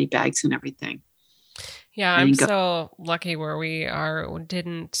the body bags and everything. Yeah, I'm so lucky where we are.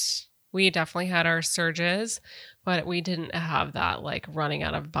 We definitely had our surges, but we didn't have that like running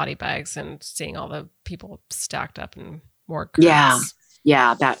out of body bags and seeing all the people stacked up in morgue. Yeah.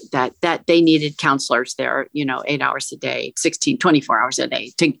 That they needed counselors there, 8 hours a day, 24 hours a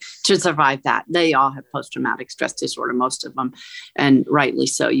day to survive that. They all have post-traumatic stress disorder, most of them. And rightly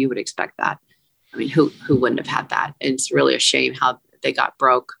so, you would expect that. Who wouldn't have had that? And it's really a shame how they got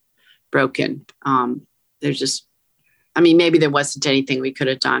broken. There's just, maybe there wasn't anything we could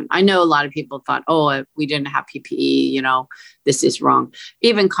have done. I know a lot of people thought, oh, we didn't have PPE, this is wrong.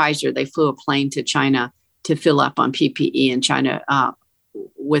 Even Kaiser, they flew a plane to China to fill up on PPE, and China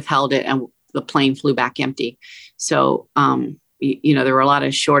withheld it, and the plane flew back empty. So, there were a lot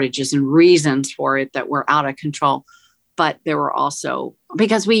of shortages and reasons for it that were out of control. But there were also,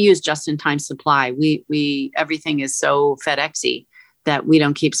 because we use just-in-time supply, we everything is so FedEx-y that we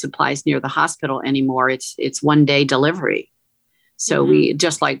don't keep supplies near the hospital anymore. It's 1 day delivery. So we,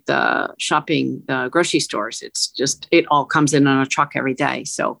 just like the grocery stores, it all comes in on a truck every day.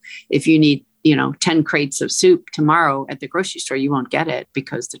 So if you need, 10 crates of soup tomorrow at the grocery store, you won't get it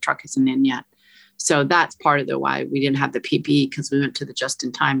because the truck isn't in yet. So that's part of why we didn't have the PPE, because we went to the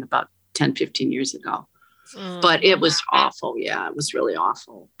just-in-time about 10, 15 years ago. But it was awful. Yeah, it was really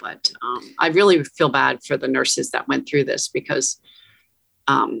awful. But I really feel bad for the nurses that went through this, because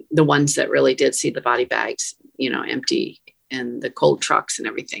the ones that really did see the body bags, empty, and the cold trucks and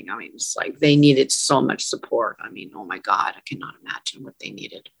everything. It's like they needed so much support. Oh my God, I cannot imagine what they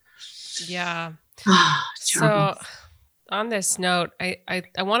needed. Yeah. So on this note, I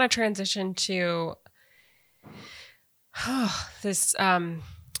want to transition to this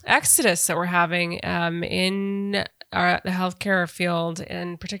exodus that we're having in the healthcare field,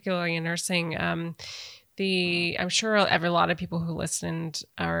 and particularly in nursing. I'm sure a lot of people who listen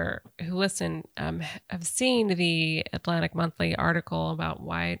have seen the Atlantic Monthly article about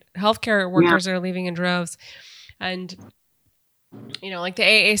why healthcare workers are leaving in droves. And, like the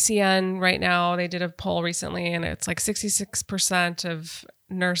AACN right now, they did a poll recently, and it's like 66% of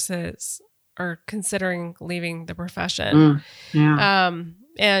nurses are considering leaving the profession. What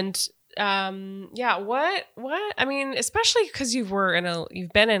especially because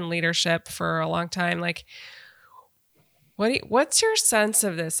you've been in leadership for a long time, like what's your sense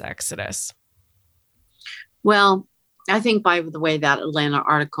of this exodus? Well, I think, by the way, that Atlantic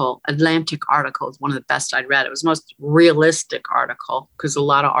article is one of the best I'd read. It was the most realistic article, because a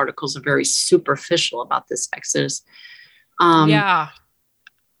lot of articles are very superficial about this exodus.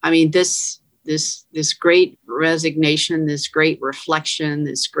 This great resignation, this great reflection,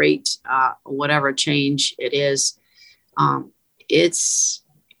 this great whatever change it is, I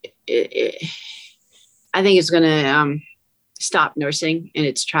think it's going to stop nursing in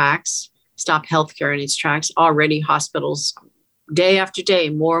its tracks, stop healthcare in its tracks. Already hospitals, day after day,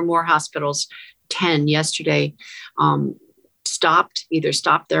 more and more hospitals, 10 yesterday, either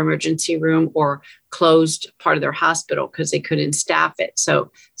stopped their emergency room or closed part of their hospital because they couldn't staff it.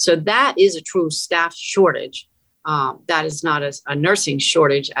 So that is a true staff shortage. That is not a nursing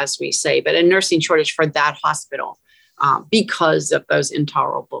shortage, as we say, but a nursing shortage for that hospital because of those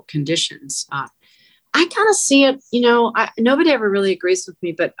intolerable conditions. I kind of see it, nobody ever really agrees with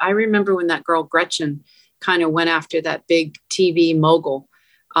me, but I remember when that girl Gretchen kind of went after that big TV mogul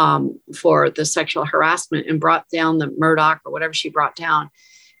for the sexual harassment and brought down the Murdoch or whatever she brought down.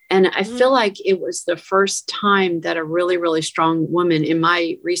 And I feel like it was the first time that a really, really strong woman in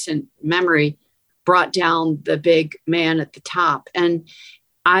my recent memory brought down the big man at the top. And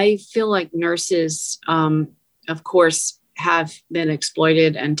I feel like nurses, of course, have been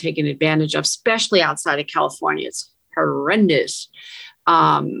exploited and taken advantage of, especially outside of California. It's horrendous.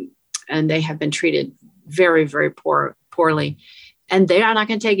 And they have been treated very, very poorly. And they are not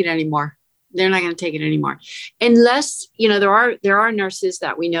going to take it anymore. They're not going to take it anymore. Unless, there are nurses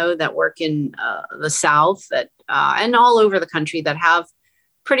that we know that work in the South that and all over the country that have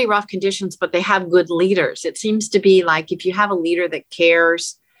pretty rough conditions, but they have good leaders. It seems to be like if you have a leader that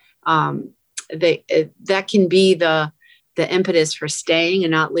cares, that can be the impetus for staying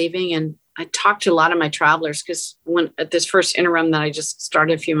and not leaving. And I talked to a lot of my travelers because at this first interim that I just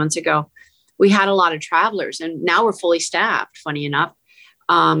started a few months ago, we had a lot of travelers and now we're fully staffed, funny enough.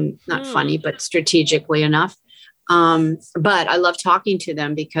 Not funny, but strategically enough. But I love talking to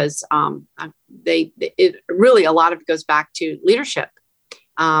them because it really, a lot of it goes back to leadership.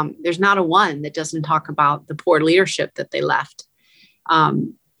 There's not a one that doesn't talk about the poor leadership that they left.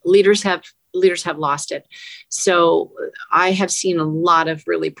 Leaders have lost it. So I have seen a lot of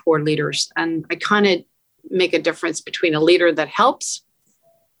really poor leaders, and I kind of make a difference between a leader that helps.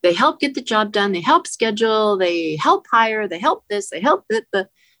 They help get the job done. They help schedule. They help hire. They help this. They help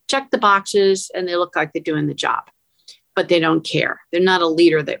check the boxes, and they look like they're doing the job, but they don't care. They're not a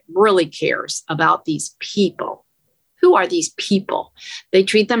leader that really cares about these people. Who are these people? They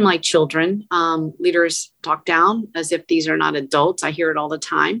treat them like children. Leaders talk down as if these are not adults. I hear it all the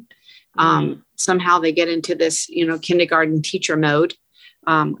time. Somehow they get into this, kindergarten teacher mode.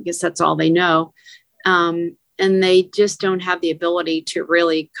 I guess that's all they know. And they just don't have the ability to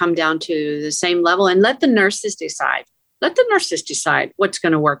really come down to the same level and let the nurses decide. Let the nurses decide what's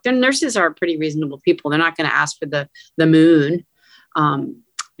going to work. The nurses are pretty reasonable people. They're not going to ask for the moon.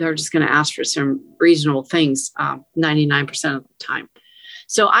 They're just going to ask for some reasonable things 99% of the time.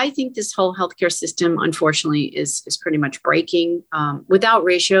 So I think this whole healthcare system, unfortunately, is pretty much breaking. Without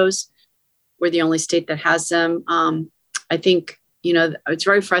ratios, we're the only state that has them. I think, it's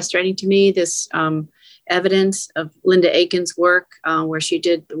very frustrating to me, this evidence of Linda Aiken's work, where she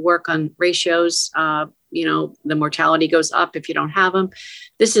did the work on ratios. The mortality goes up if you don't have them.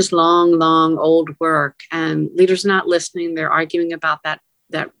 This is long, old work, and leaders not listening. They're arguing about that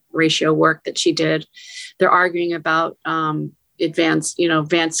ratio work that she did. They're arguing about advanced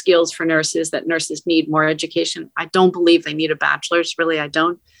skills for nurses, that nurses need more education. I don't believe they need a bachelor's, really, I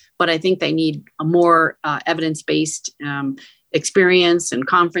don't. But I think they need a more evidence-based experience and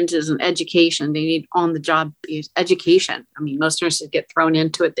conferences and education. They need on-the-job education. I mean, most nurses get thrown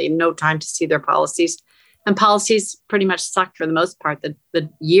into it. They have no time to see their policies. And policies pretty much suck for the most part. The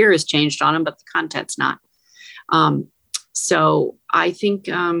year has changed on them, but the content's not. So I think,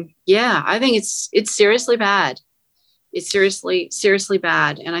 I think it's seriously bad. It's seriously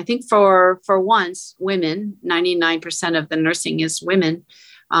bad. And I think for once, women, 99% of the nursing is women.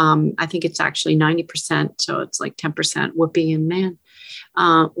 I think it's actually 90%. So it's like 10% whoopee and man.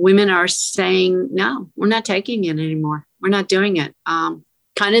 Women are saying, no, we're not taking it anymore. We're not doing it.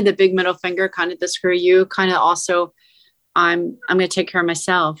 Kind of the big middle finger, kind of the screw you, kind of also, I'm going to take care of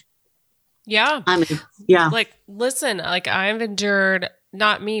myself. Yeah. Yeah. Like, listen, like I've endured,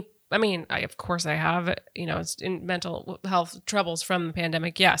 not me. I mean, of course I have, it's in mental health troubles from the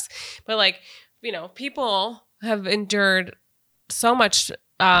pandemic. Yes. But people have endured so much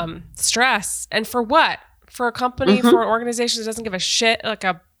stress, and for what? For a company, for an organization that doesn't give a shit, like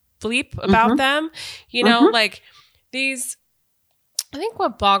a bleep about them, like these, I think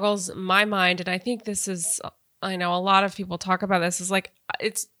what boggles my mind, and I think this is, I know a lot of people talk about this, is like,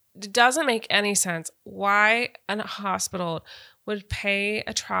 it doesn't make any sense why a hospital would pay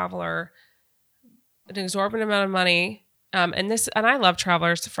a traveler an exorbitant amount of money. And I love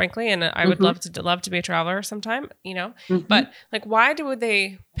travelers, frankly, and I would love to be a traveler sometime, but like, why would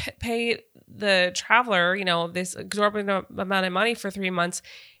they pay the traveler, this exorbitant amount of money for 3 months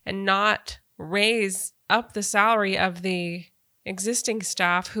and not raise up the salary of the existing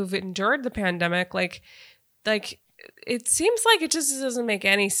staff who've endured the pandemic, like it seems like it just doesn't make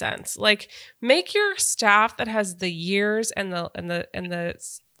any sense. Like, make your staff that has the years and the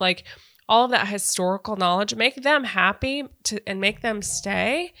like all of that historical knowledge, make them happy and make them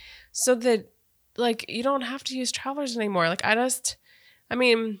stay, so that like you don't have to use travelers anymore. Like, I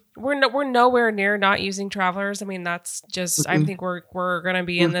mean, we're nowhere near not using travelers. I mean, that's just, I think we're going to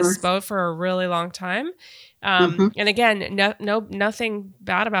be in this boat for a really long time. And again, nothing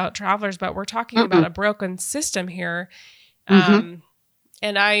bad about travelers, but we're talking about a broken system here. And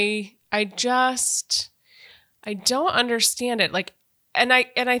I don't understand it. Like, and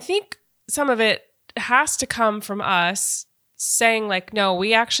I think some of it has to come from us saying like, no,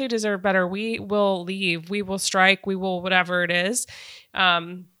 we actually deserve better. We will leave. We will strike. We will, whatever it is,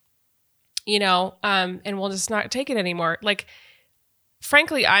 and we'll just not take it anymore. Like,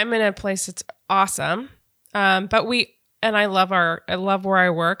 frankly, I'm in a place that's awesome. But I love where I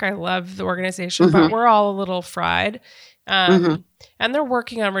work. I love the organization, but we're all a little fried. And they're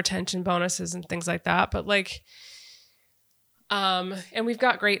working on retention bonuses and things like that. But like, and we've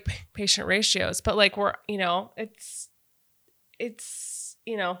got great patient ratios, but like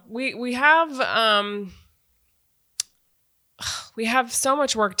we have so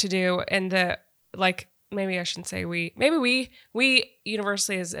much work to do, and maybe I shouldn't say we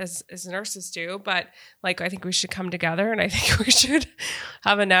universally as nurses do, but like, I think we should come together, and I think we should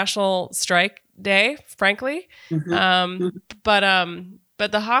have a national strike day, frankly. But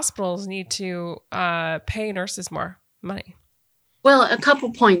the hospitals need to pay nurses more money. Well, a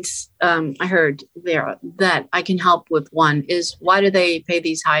couple points I heard there that I can help with. One is, why do they pay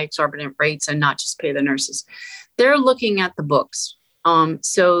these high exorbitant rates and not just pay the nurses? They're looking at the books.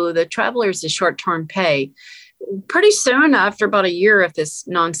 So the travelers is short-term pay. Pretty soon, after about a year of this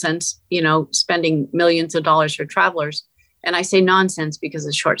nonsense, spending millions of dollars for travelers, and I say nonsense because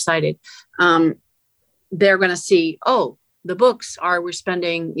it's short-sighted, they're going to see, oh, the books we're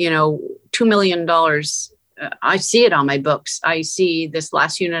spending, $2 million. I see it on my books. I see this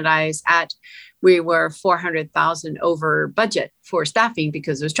last unit I was at, we were 400,000 over budget for staffing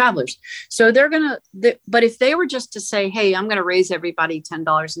because it was travelers. So but if they were just to say, hey, I'm going to raise everybody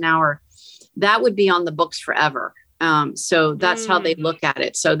 $10 an hour, that would be on the books forever. So that's how they look at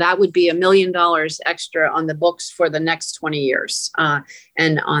it. So that would be $1 million extra on the books for the next 20 years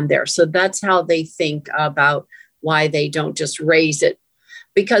and on there. So that's how they think about why they don't just raise it,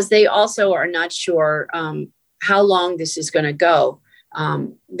 because they also are not sure how long this is going to go.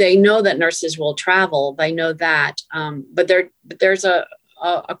 They know that nurses will travel. They know that, but there's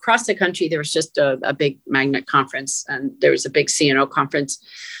across the country, there was just a big magnet conference, and there was a big CNO conference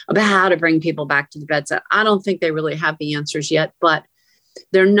about how to bring people back to the bedside. I don't think they really have the answers yet, but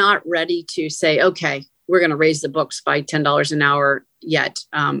they're not ready to say, okay, we're going to raise the books by $10 an hour yet.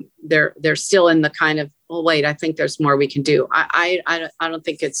 They're still in the kind of, well, wait, I think there's more we can do. I don't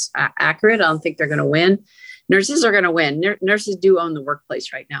think it's accurate. I don't think they're going to win. Nurses are going to win. Nurses do own the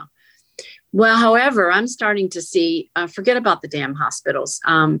workplace right now. Well, however, I'm starting to see, forget about the damn hospitals.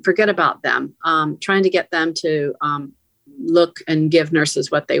 Forget about them. Trying to get them to look and give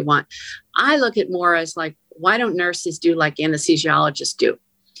nurses what they want. I look at more as like, why don't nurses do like anesthesiologists do?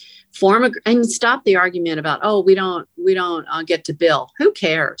 And stop the argument about, oh, we don't get to bill. Who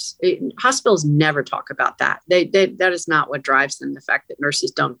cares? Hospitals never talk about that. That is not what drives them. The fact that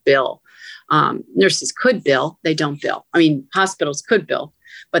nurses don't bill. Nurses could bill. They don't bill. I mean, hospitals could bill,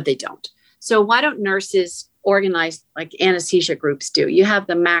 but they don't. So why don't nurses organize like anesthesia groups do? You have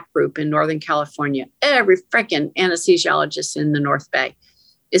the MAC group in Northern California. Every freaking anesthesiologist in the North Bay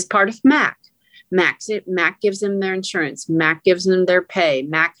is part of MAC. MAC gives them their insurance. MAC gives them their pay.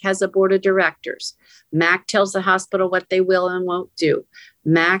 MAC has a board of directors. MAC tells the hospital what they will and won't do.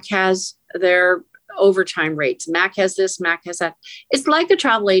 MAC has their overtime rates. MAC has this, MAC has that. It's like a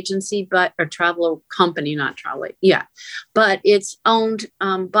travel agency, but a travel company, not travel. Yeah. But it's owned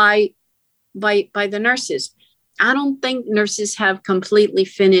by the nurses. I don't think nurses have completely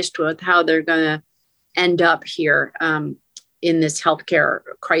finished with how they're going to end up here in this healthcare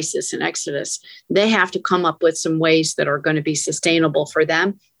crisis and exodus. They have to come up with some ways that are going to be sustainable for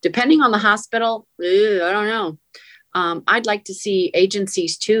them. Depending on the hospital, I don't know. I'd like to see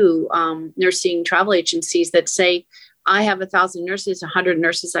agencies too, nursing travel agencies that say, I have 1,000 nurses, 100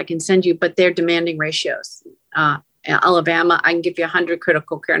 nurses I can send you, but they're demanding ratios. Alabama, I can give you 100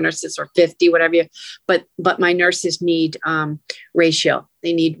 critical care nurses or 50, whatever but my nurses need ratio.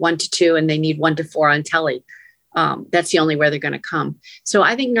 They need 1 to 2 and they need 1 to 4 on tele. That's the only way they're going to come. So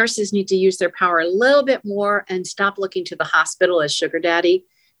I think nurses need to use their power a little bit more and stop looking to the hospital as sugar daddy,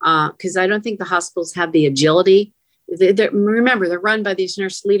 because I don't think the hospitals have the agility remember, they're run by these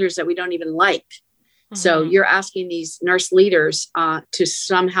nurse leaders that we don't even like. Mm-hmm. So you're asking these nurse leaders to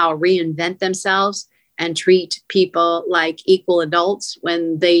somehow reinvent themselves and treat people like equal adults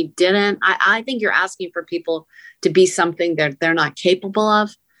when they didn't. I think you're asking for people to be something that they're not capable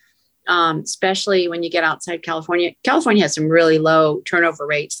of, especially when you get outside California. California has some really low turnover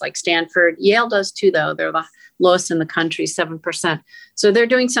rates, like Stanford. Yale does too, though. They're the lowest in the country, 7%. So they're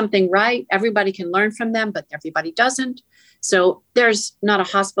doing something right. Everybody can learn from them, but everybody doesn't. So there's not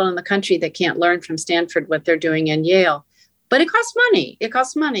a hospital in the country that can't learn from Stanford what they're doing in Yale. But it costs money. It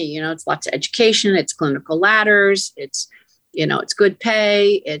costs money. You know, it's lots of education. It's clinical ladders. It's, you know, it's good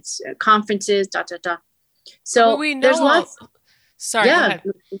pay. It's conferences, So well, we know there's lots. Sorry, go ahead.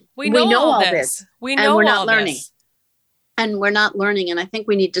 We know all this. We know, and we're all not learning. This. And we're not learning. And I think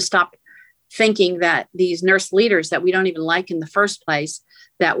we need to stop thinking that these nurse leaders that we don't even like in the first place,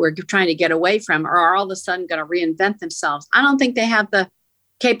 that we're trying to get away from, are all of a sudden going to reinvent themselves. I don't think they have the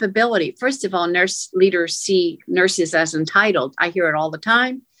capability. First of all, nurse leaders see nurses as entitled. I hear it all the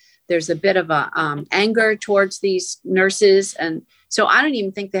time. There's a bit of a anger towards these nurses. And so I don't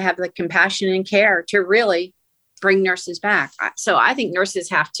even think they have the compassion and care to really bring nurses back. So I think nurses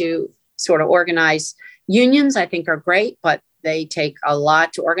have to sort of organize. Unions, I think, are great, but they take a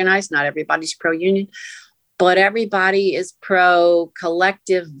lot to organize. Not everybody's pro-union, but everybody is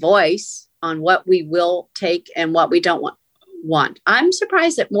pro-collective voice on what we will take and what we don't want. I'm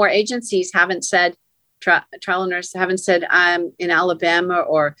surprised that more agencies haven't said, trial nurses haven't said, I'm in Alabama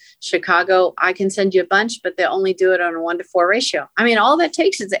or Chicago, I can send you a bunch, but they only do it on a 1-to-4 ratio. I mean, all that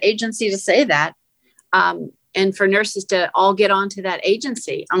takes is the agency to say that. And for nurses to all get onto that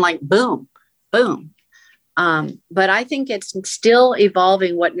agency. I'm like, boom, boom. But I think it's still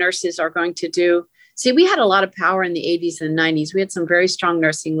evolving what nurses are going to do. See, we had a lot of power in the 80s and 90s. We had some very strong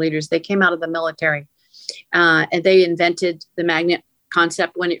nursing leaders. They came out of the military. And they invented the magnet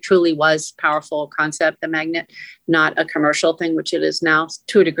concept when it truly was a powerful concept, the magnet, not a commercial thing, which it is now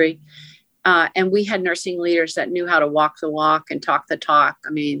to a degree. And we had nursing leaders that knew how to walk the walk and talk the talk. I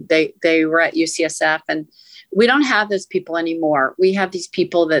mean, they were at UCSF, and we don't have those people anymore. We have these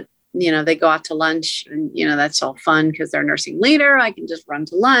people that, you know, they go out to lunch, and, you know, that's all fun because they're a nursing leader. I can just run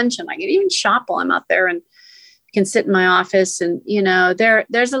to lunch, and I can even shop while I'm out there, and can sit in my office. And, you know,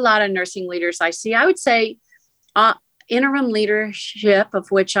 there's a lot of nursing leaders I see. I would say interim leadership,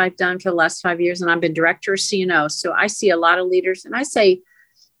 of which I've done for the last 5 years, and I've been director of CNO. So I see a lot of leaders, and I say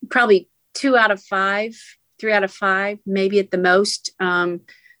probably 2 out of 5, 3 out of 5, maybe at the most.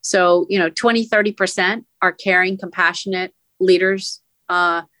 So, you know, 20, 30% are caring, compassionate leaders.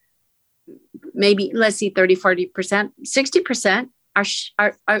 Maybe let's see, 30, 40%, 60% are,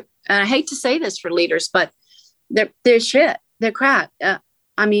 and I hate to say this for leaders, but they're shit. They're crap.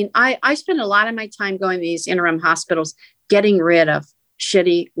 I mean, I spend a lot of my time going to these interim hospitals, getting rid of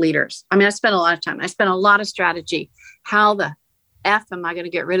shitty leaders. I mean, I spend a lot of time. I spend a lot of strategy. How the F am I going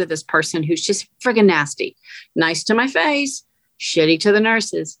to get rid of this person who's just friggin' nasty? Nice to my face, shitty to the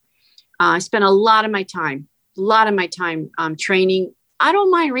nurses. I spend a lot of my time training. I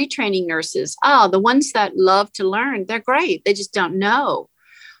don't mind retraining nurses. The ones that love to learn, they're great. They just don't know.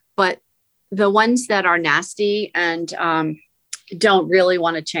 But the ones that are nasty and don't really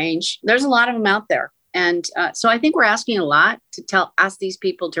want to change, there's a lot of them out there. And so I think we're asking a lot to ask these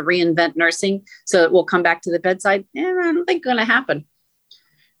people to reinvent nursing so it will come back to the bedside. I don't think it's going to happen. I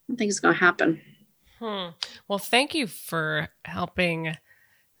don't think it's going to happen. Well, thank you for helping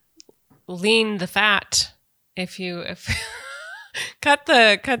lean the fat. If cut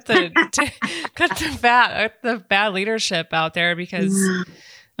the fat, the bad leadership out there, because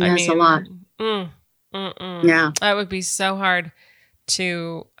I mean, a lot. Yeah, that would be so hard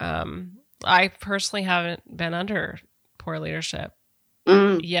to. I personally haven't been under poor leadership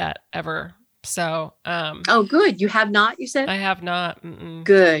yet, ever. So, oh, good. You have not, you said? I have not. Mm-mm.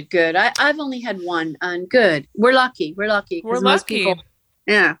 Good. I've only had one, and good. We're lucky. We're lucky. We're lucky.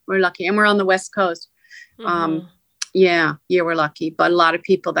 We're lucky. And we're on the West Coast. Mm-hmm. Yeah, we're lucky. But a lot of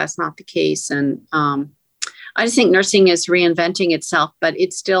people, that's not the case. And I just think nursing is reinventing itself, but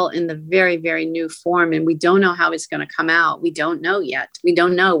it's still in the very, very new form. And we don't know how it's going to come out. We don't know yet. We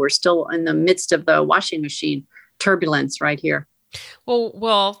don't know. We're still in the midst of the washing machine turbulence right here.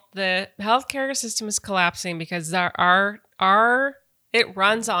 Well, the healthcare system is collapsing because it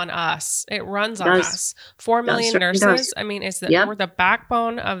runs on us. It runs on us. 4 million nurses. I mean, we're the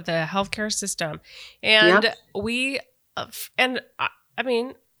backbone of the healthcare system, and we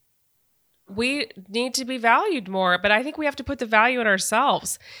need to be valued more. But I think we have to put the value in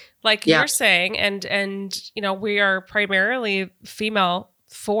ourselves, like you're saying, and you know, we are primarily female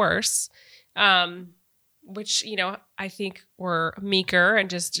force. which, I think we're meeker and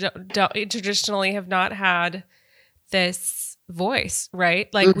just don't traditionally have not had this voice, right?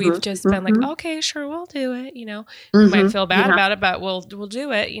 Like we've just been like, okay, sure, we'll do it. We might feel bad about it, but we'll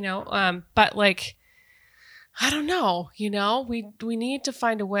do it, but like, I don't know, we need to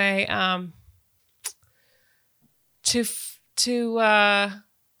find a way,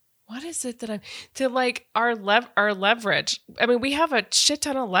 what is it that I'm to like our leverage? I mean, we have a shit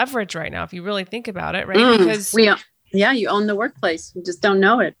ton of leverage right now, if you really think about it, right? Because you own the workplace. You just don't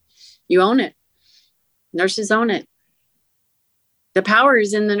know it. You own it. Nurses own it. The power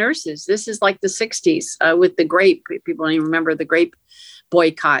is in the nurses. This is like the 60s with the grape. People don't even remember the grape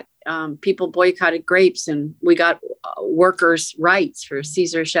boycott. People boycotted grapes and we got workers' rights for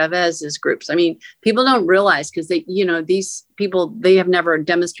Cesar Chavez's groups. I mean, people don't realize because these people, they have never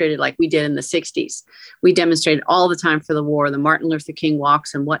demonstrated like we did in the 60s. We demonstrated all the time for the war, the Martin Luther King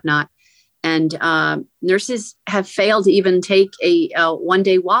walks and whatnot. And nurses have failed to even take a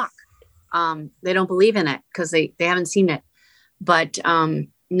one-day walk. They don't believe in it because they haven't seen it. But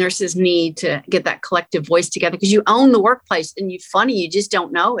nurses need to get that collective voice together because you own the workplace and you just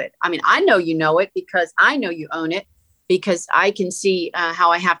don't know it. I mean, I know you know it because I know you own it because I can see how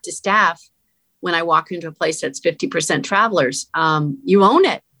I have to staff when I walk into a place that's 50% travelers. You own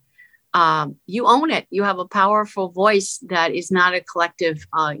it. You own it. You have a powerful voice that is not a collective,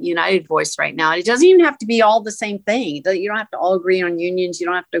 united voice right now. It doesn't even have to be all the same thing. You don't have to all agree on unions. You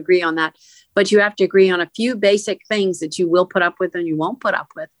don't have to agree on that, but you have to agree on a few basic things that you will put up with and you won't put up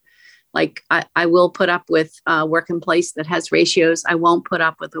with. Like I will put up with a workplace that has ratios. I won't put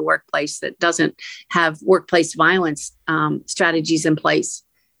up with a workplace that doesn't have workplace violence strategies in place.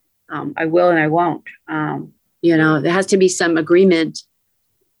 I will and I won't. There has to be some agreement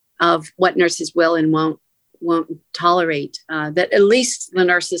of what nurses will and won't tolerate, that at least the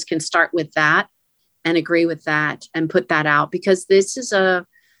nurses can start with that and agree with that and put that out, because this is a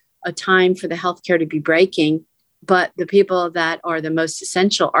time for the healthcare to be breaking. But the people that are the most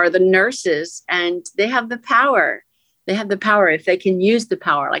essential are the nurses, and they have the power. They have the power if they can use the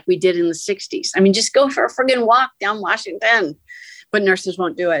power like we did in the 60s. I mean, just go for a friggin' walk down Washington. But nurses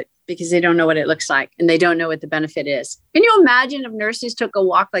won't do it because they don't know what it looks like and they don't know what the benefit is. Can you imagine if nurses took a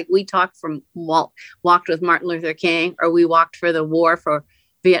walk like we walked with Martin Luther King, or we walked for the war for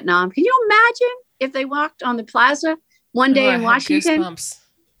Vietnam? Can you imagine if they walked on the plaza one day in Washington? Goosebumps.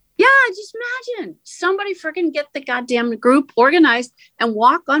 Yeah, just imagine somebody freaking get the goddamn group organized and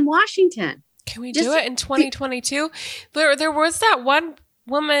walk on Washington. Can we do it in 2022? There was that one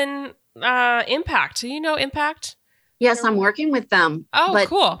woman, Impact. Do you know Impact? Yes, I'm working with them. Oh,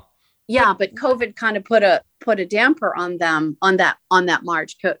 cool. Yeah, but COVID kind of put a damper on them on that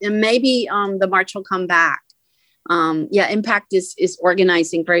march. And maybe the march will come back. Impact is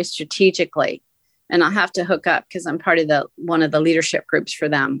organizing very strategically. And I'll have to hook up because I'm part of one of the leadership groups for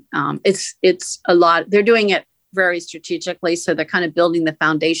them. It's a lot. They're doing it very strategically. So they're kind of building the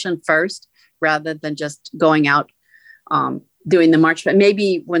foundation first rather than just going out doing the march. But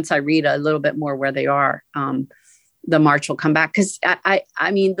maybe once I read a little bit more where they are, the march will come back. Because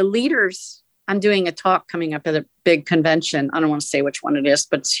I mean, the leaders, I'm doing a talk coming up at a big convention. I don't want to say which one it is,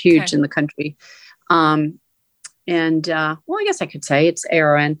 but it's huge in the country. I guess I could say it's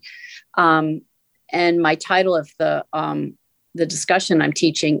ARN. And my title of the discussion I'm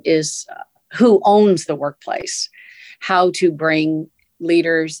teaching is who owns the workplace, how to bring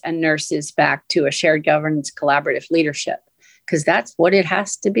leaders and nurses back to a shared governance, collaborative leadership, because that's what it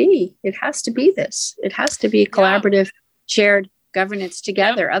has to be. It has to be this. It has to be collaborative, shared governance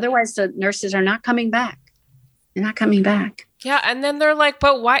together. Yep. Otherwise, the nurses are not coming back. They're not coming back. Yeah. And then they're like,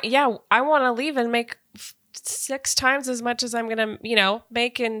 but why? Yeah, I want to leave and make 6 times as much as I'm going to,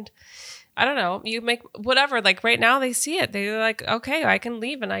 make and I don't know, you make whatever. Like right now they see it. They're like, okay, I can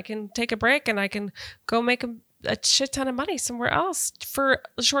leave and I can take a break and I can go make a shit ton of money somewhere else for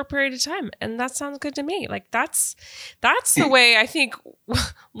a short period of time. And that sounds good to me. Like that's the way I think,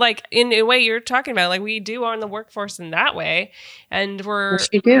 like in a way you're talking about, like we do own the workforce in that way. And Yes,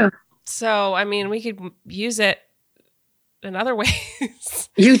 you do. So, I mean, we could use it in other ways.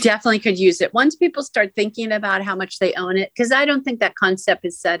 You definitely could use it. Once people start thinking about how much they own it, because I don't think that concept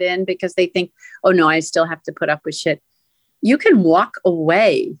is set in because they think, oh no, I still have to put up with shit. You can walk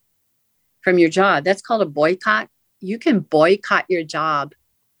away from your job. That's called a boycott. You can boycott your job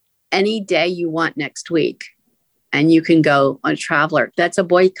any day you want next week. And you can go on a traveler. That's a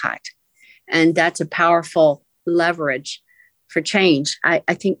boycott. And that's a powerful leverage for change. I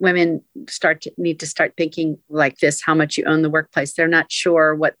think women need to start thinking like this, how much you own the workplace. They're not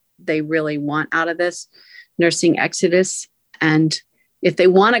sure what they really want out of this nursing exodus. And if they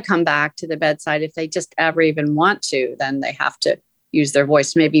want to come back to the bedside, if they just ever even want to, then they have to use their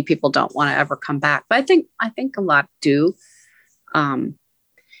voice. Maybe people don't want to ever come back, but I think a lot do.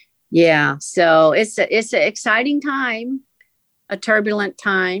 Yeah. So it's an exciting time, a turbulent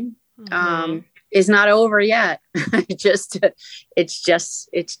time. Is not over yet. It's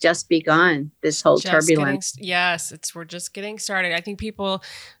just begun, this whole turbulence. We're just getting started. I think people,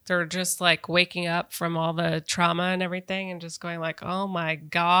 they're just like waking up from all the trauma and everything and just going like, oh my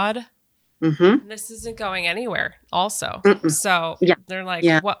God, this isn't going anywhere also. So they're like,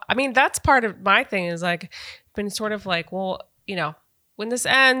 well, I mean, that's part of my thing is like, been sort of like, well, you know, when this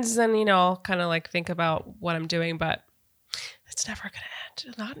ends, then, you know, I'll kind of like think about what I'm doing, but it's never going to end.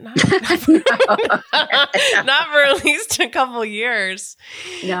 Not for at least a couple years.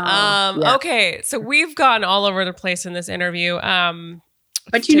 No. Okay, so we've gone all over the place in this interview.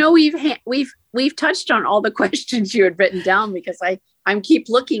 But you know, we've touched on all the questions you had written down because I'm keep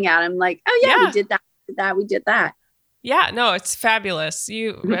looking at them like, oh yeah, we did that, we did that. Yeah, no, it's fabulous.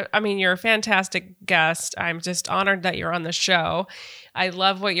 I mean, you're a fantastic guest. I'm just honored that you're on the show. I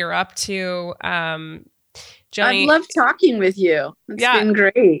love what you're up to. Joni, I've loved talking with you. It's been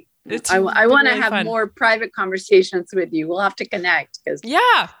great. I want to have more private conversations with you. We'll have to connect because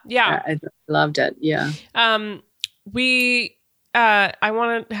I loved it. Yeah. I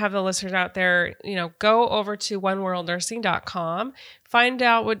want to have the listeners out there, you know, go over to oneworldnursing.com, find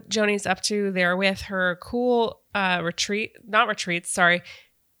out what Joni's up to there with her cool not retreats, sorry.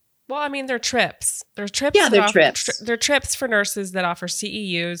 Well, I mean, they're trips. They're trips. Yeah, they're trips. They're trips for nurses that offer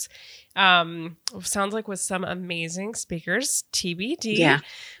CEUs. Sounds like with some amazing speakers, TBD. Yeah.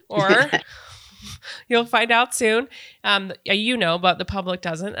 Or you'll find out soon. You know, but the public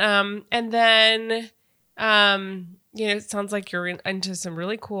doesn't. And then, you know, it sounds like you're into some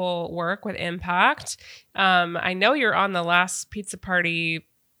really cool work with Impact. I know you're on the Last Pizza Party,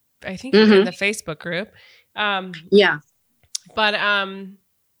 I think you're in the Facebook group. But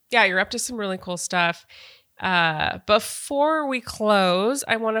you're up to some really cool stuff. Before we close,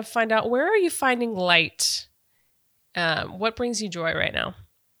 I want to find out, where are you finding light? What brings you joy right now?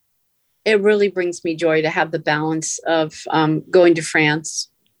 It really brings me joy to have the balance of going to France.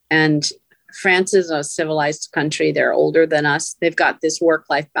 And France is a civilized country. They're older than us. They've got this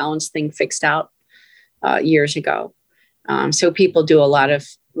work-life balance thing fixed out years ago. So people do a lot of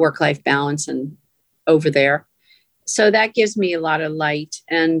work-life balance and over there. So that gives me a lot of light.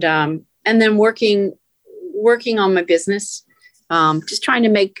 And then working on my business, just trying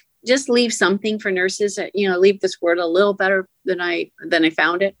to leave something for nurses, you know, leave this world a little better than I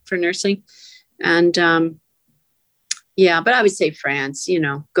found it for nursing. And, but I would say France, you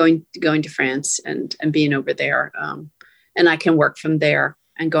know, going to France and being over there. And I can work from there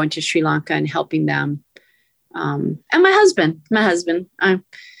and going to Sri Lanka and helping them. And my husband,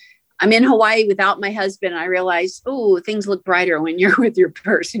 I'm in Hawaii without my husband. I realized, things look brighter when you're with your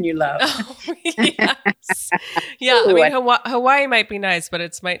person you love. Oh, yes. Yeah. I mean, Hawaii might be nice, but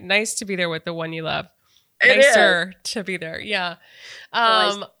it's nice to be there with the one you love. Nicer to be there. Yeah.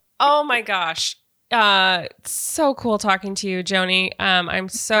 Oh my gosh. So cool talking to you, Joni. I'm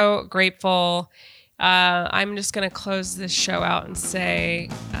so grateful. I'm just going to close this show out and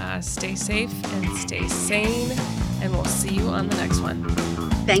say, stay safe and stay sane, and we'll see you on the next one.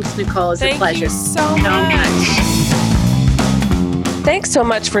 Thanks, Nicole. It's a pleasure. Thank you so much. Thanks so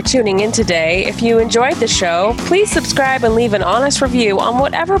much for tuning in today. If you enjoyed the show, please subscribe and leave an honest review on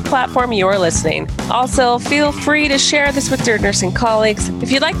whatever platform you are listening. Also, feel free to share this with your nursing colleagues.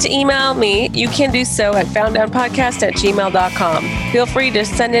 If you'd like to email me, you can do so at founddownpodcast@gmail.com. Feel free to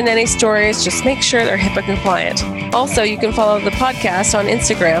send in any stories. Just make sure they're HIPAA compliant. Also, you can follow the podcast on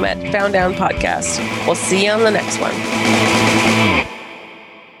Instagram at founddownpodcast. We'll see you on the next one.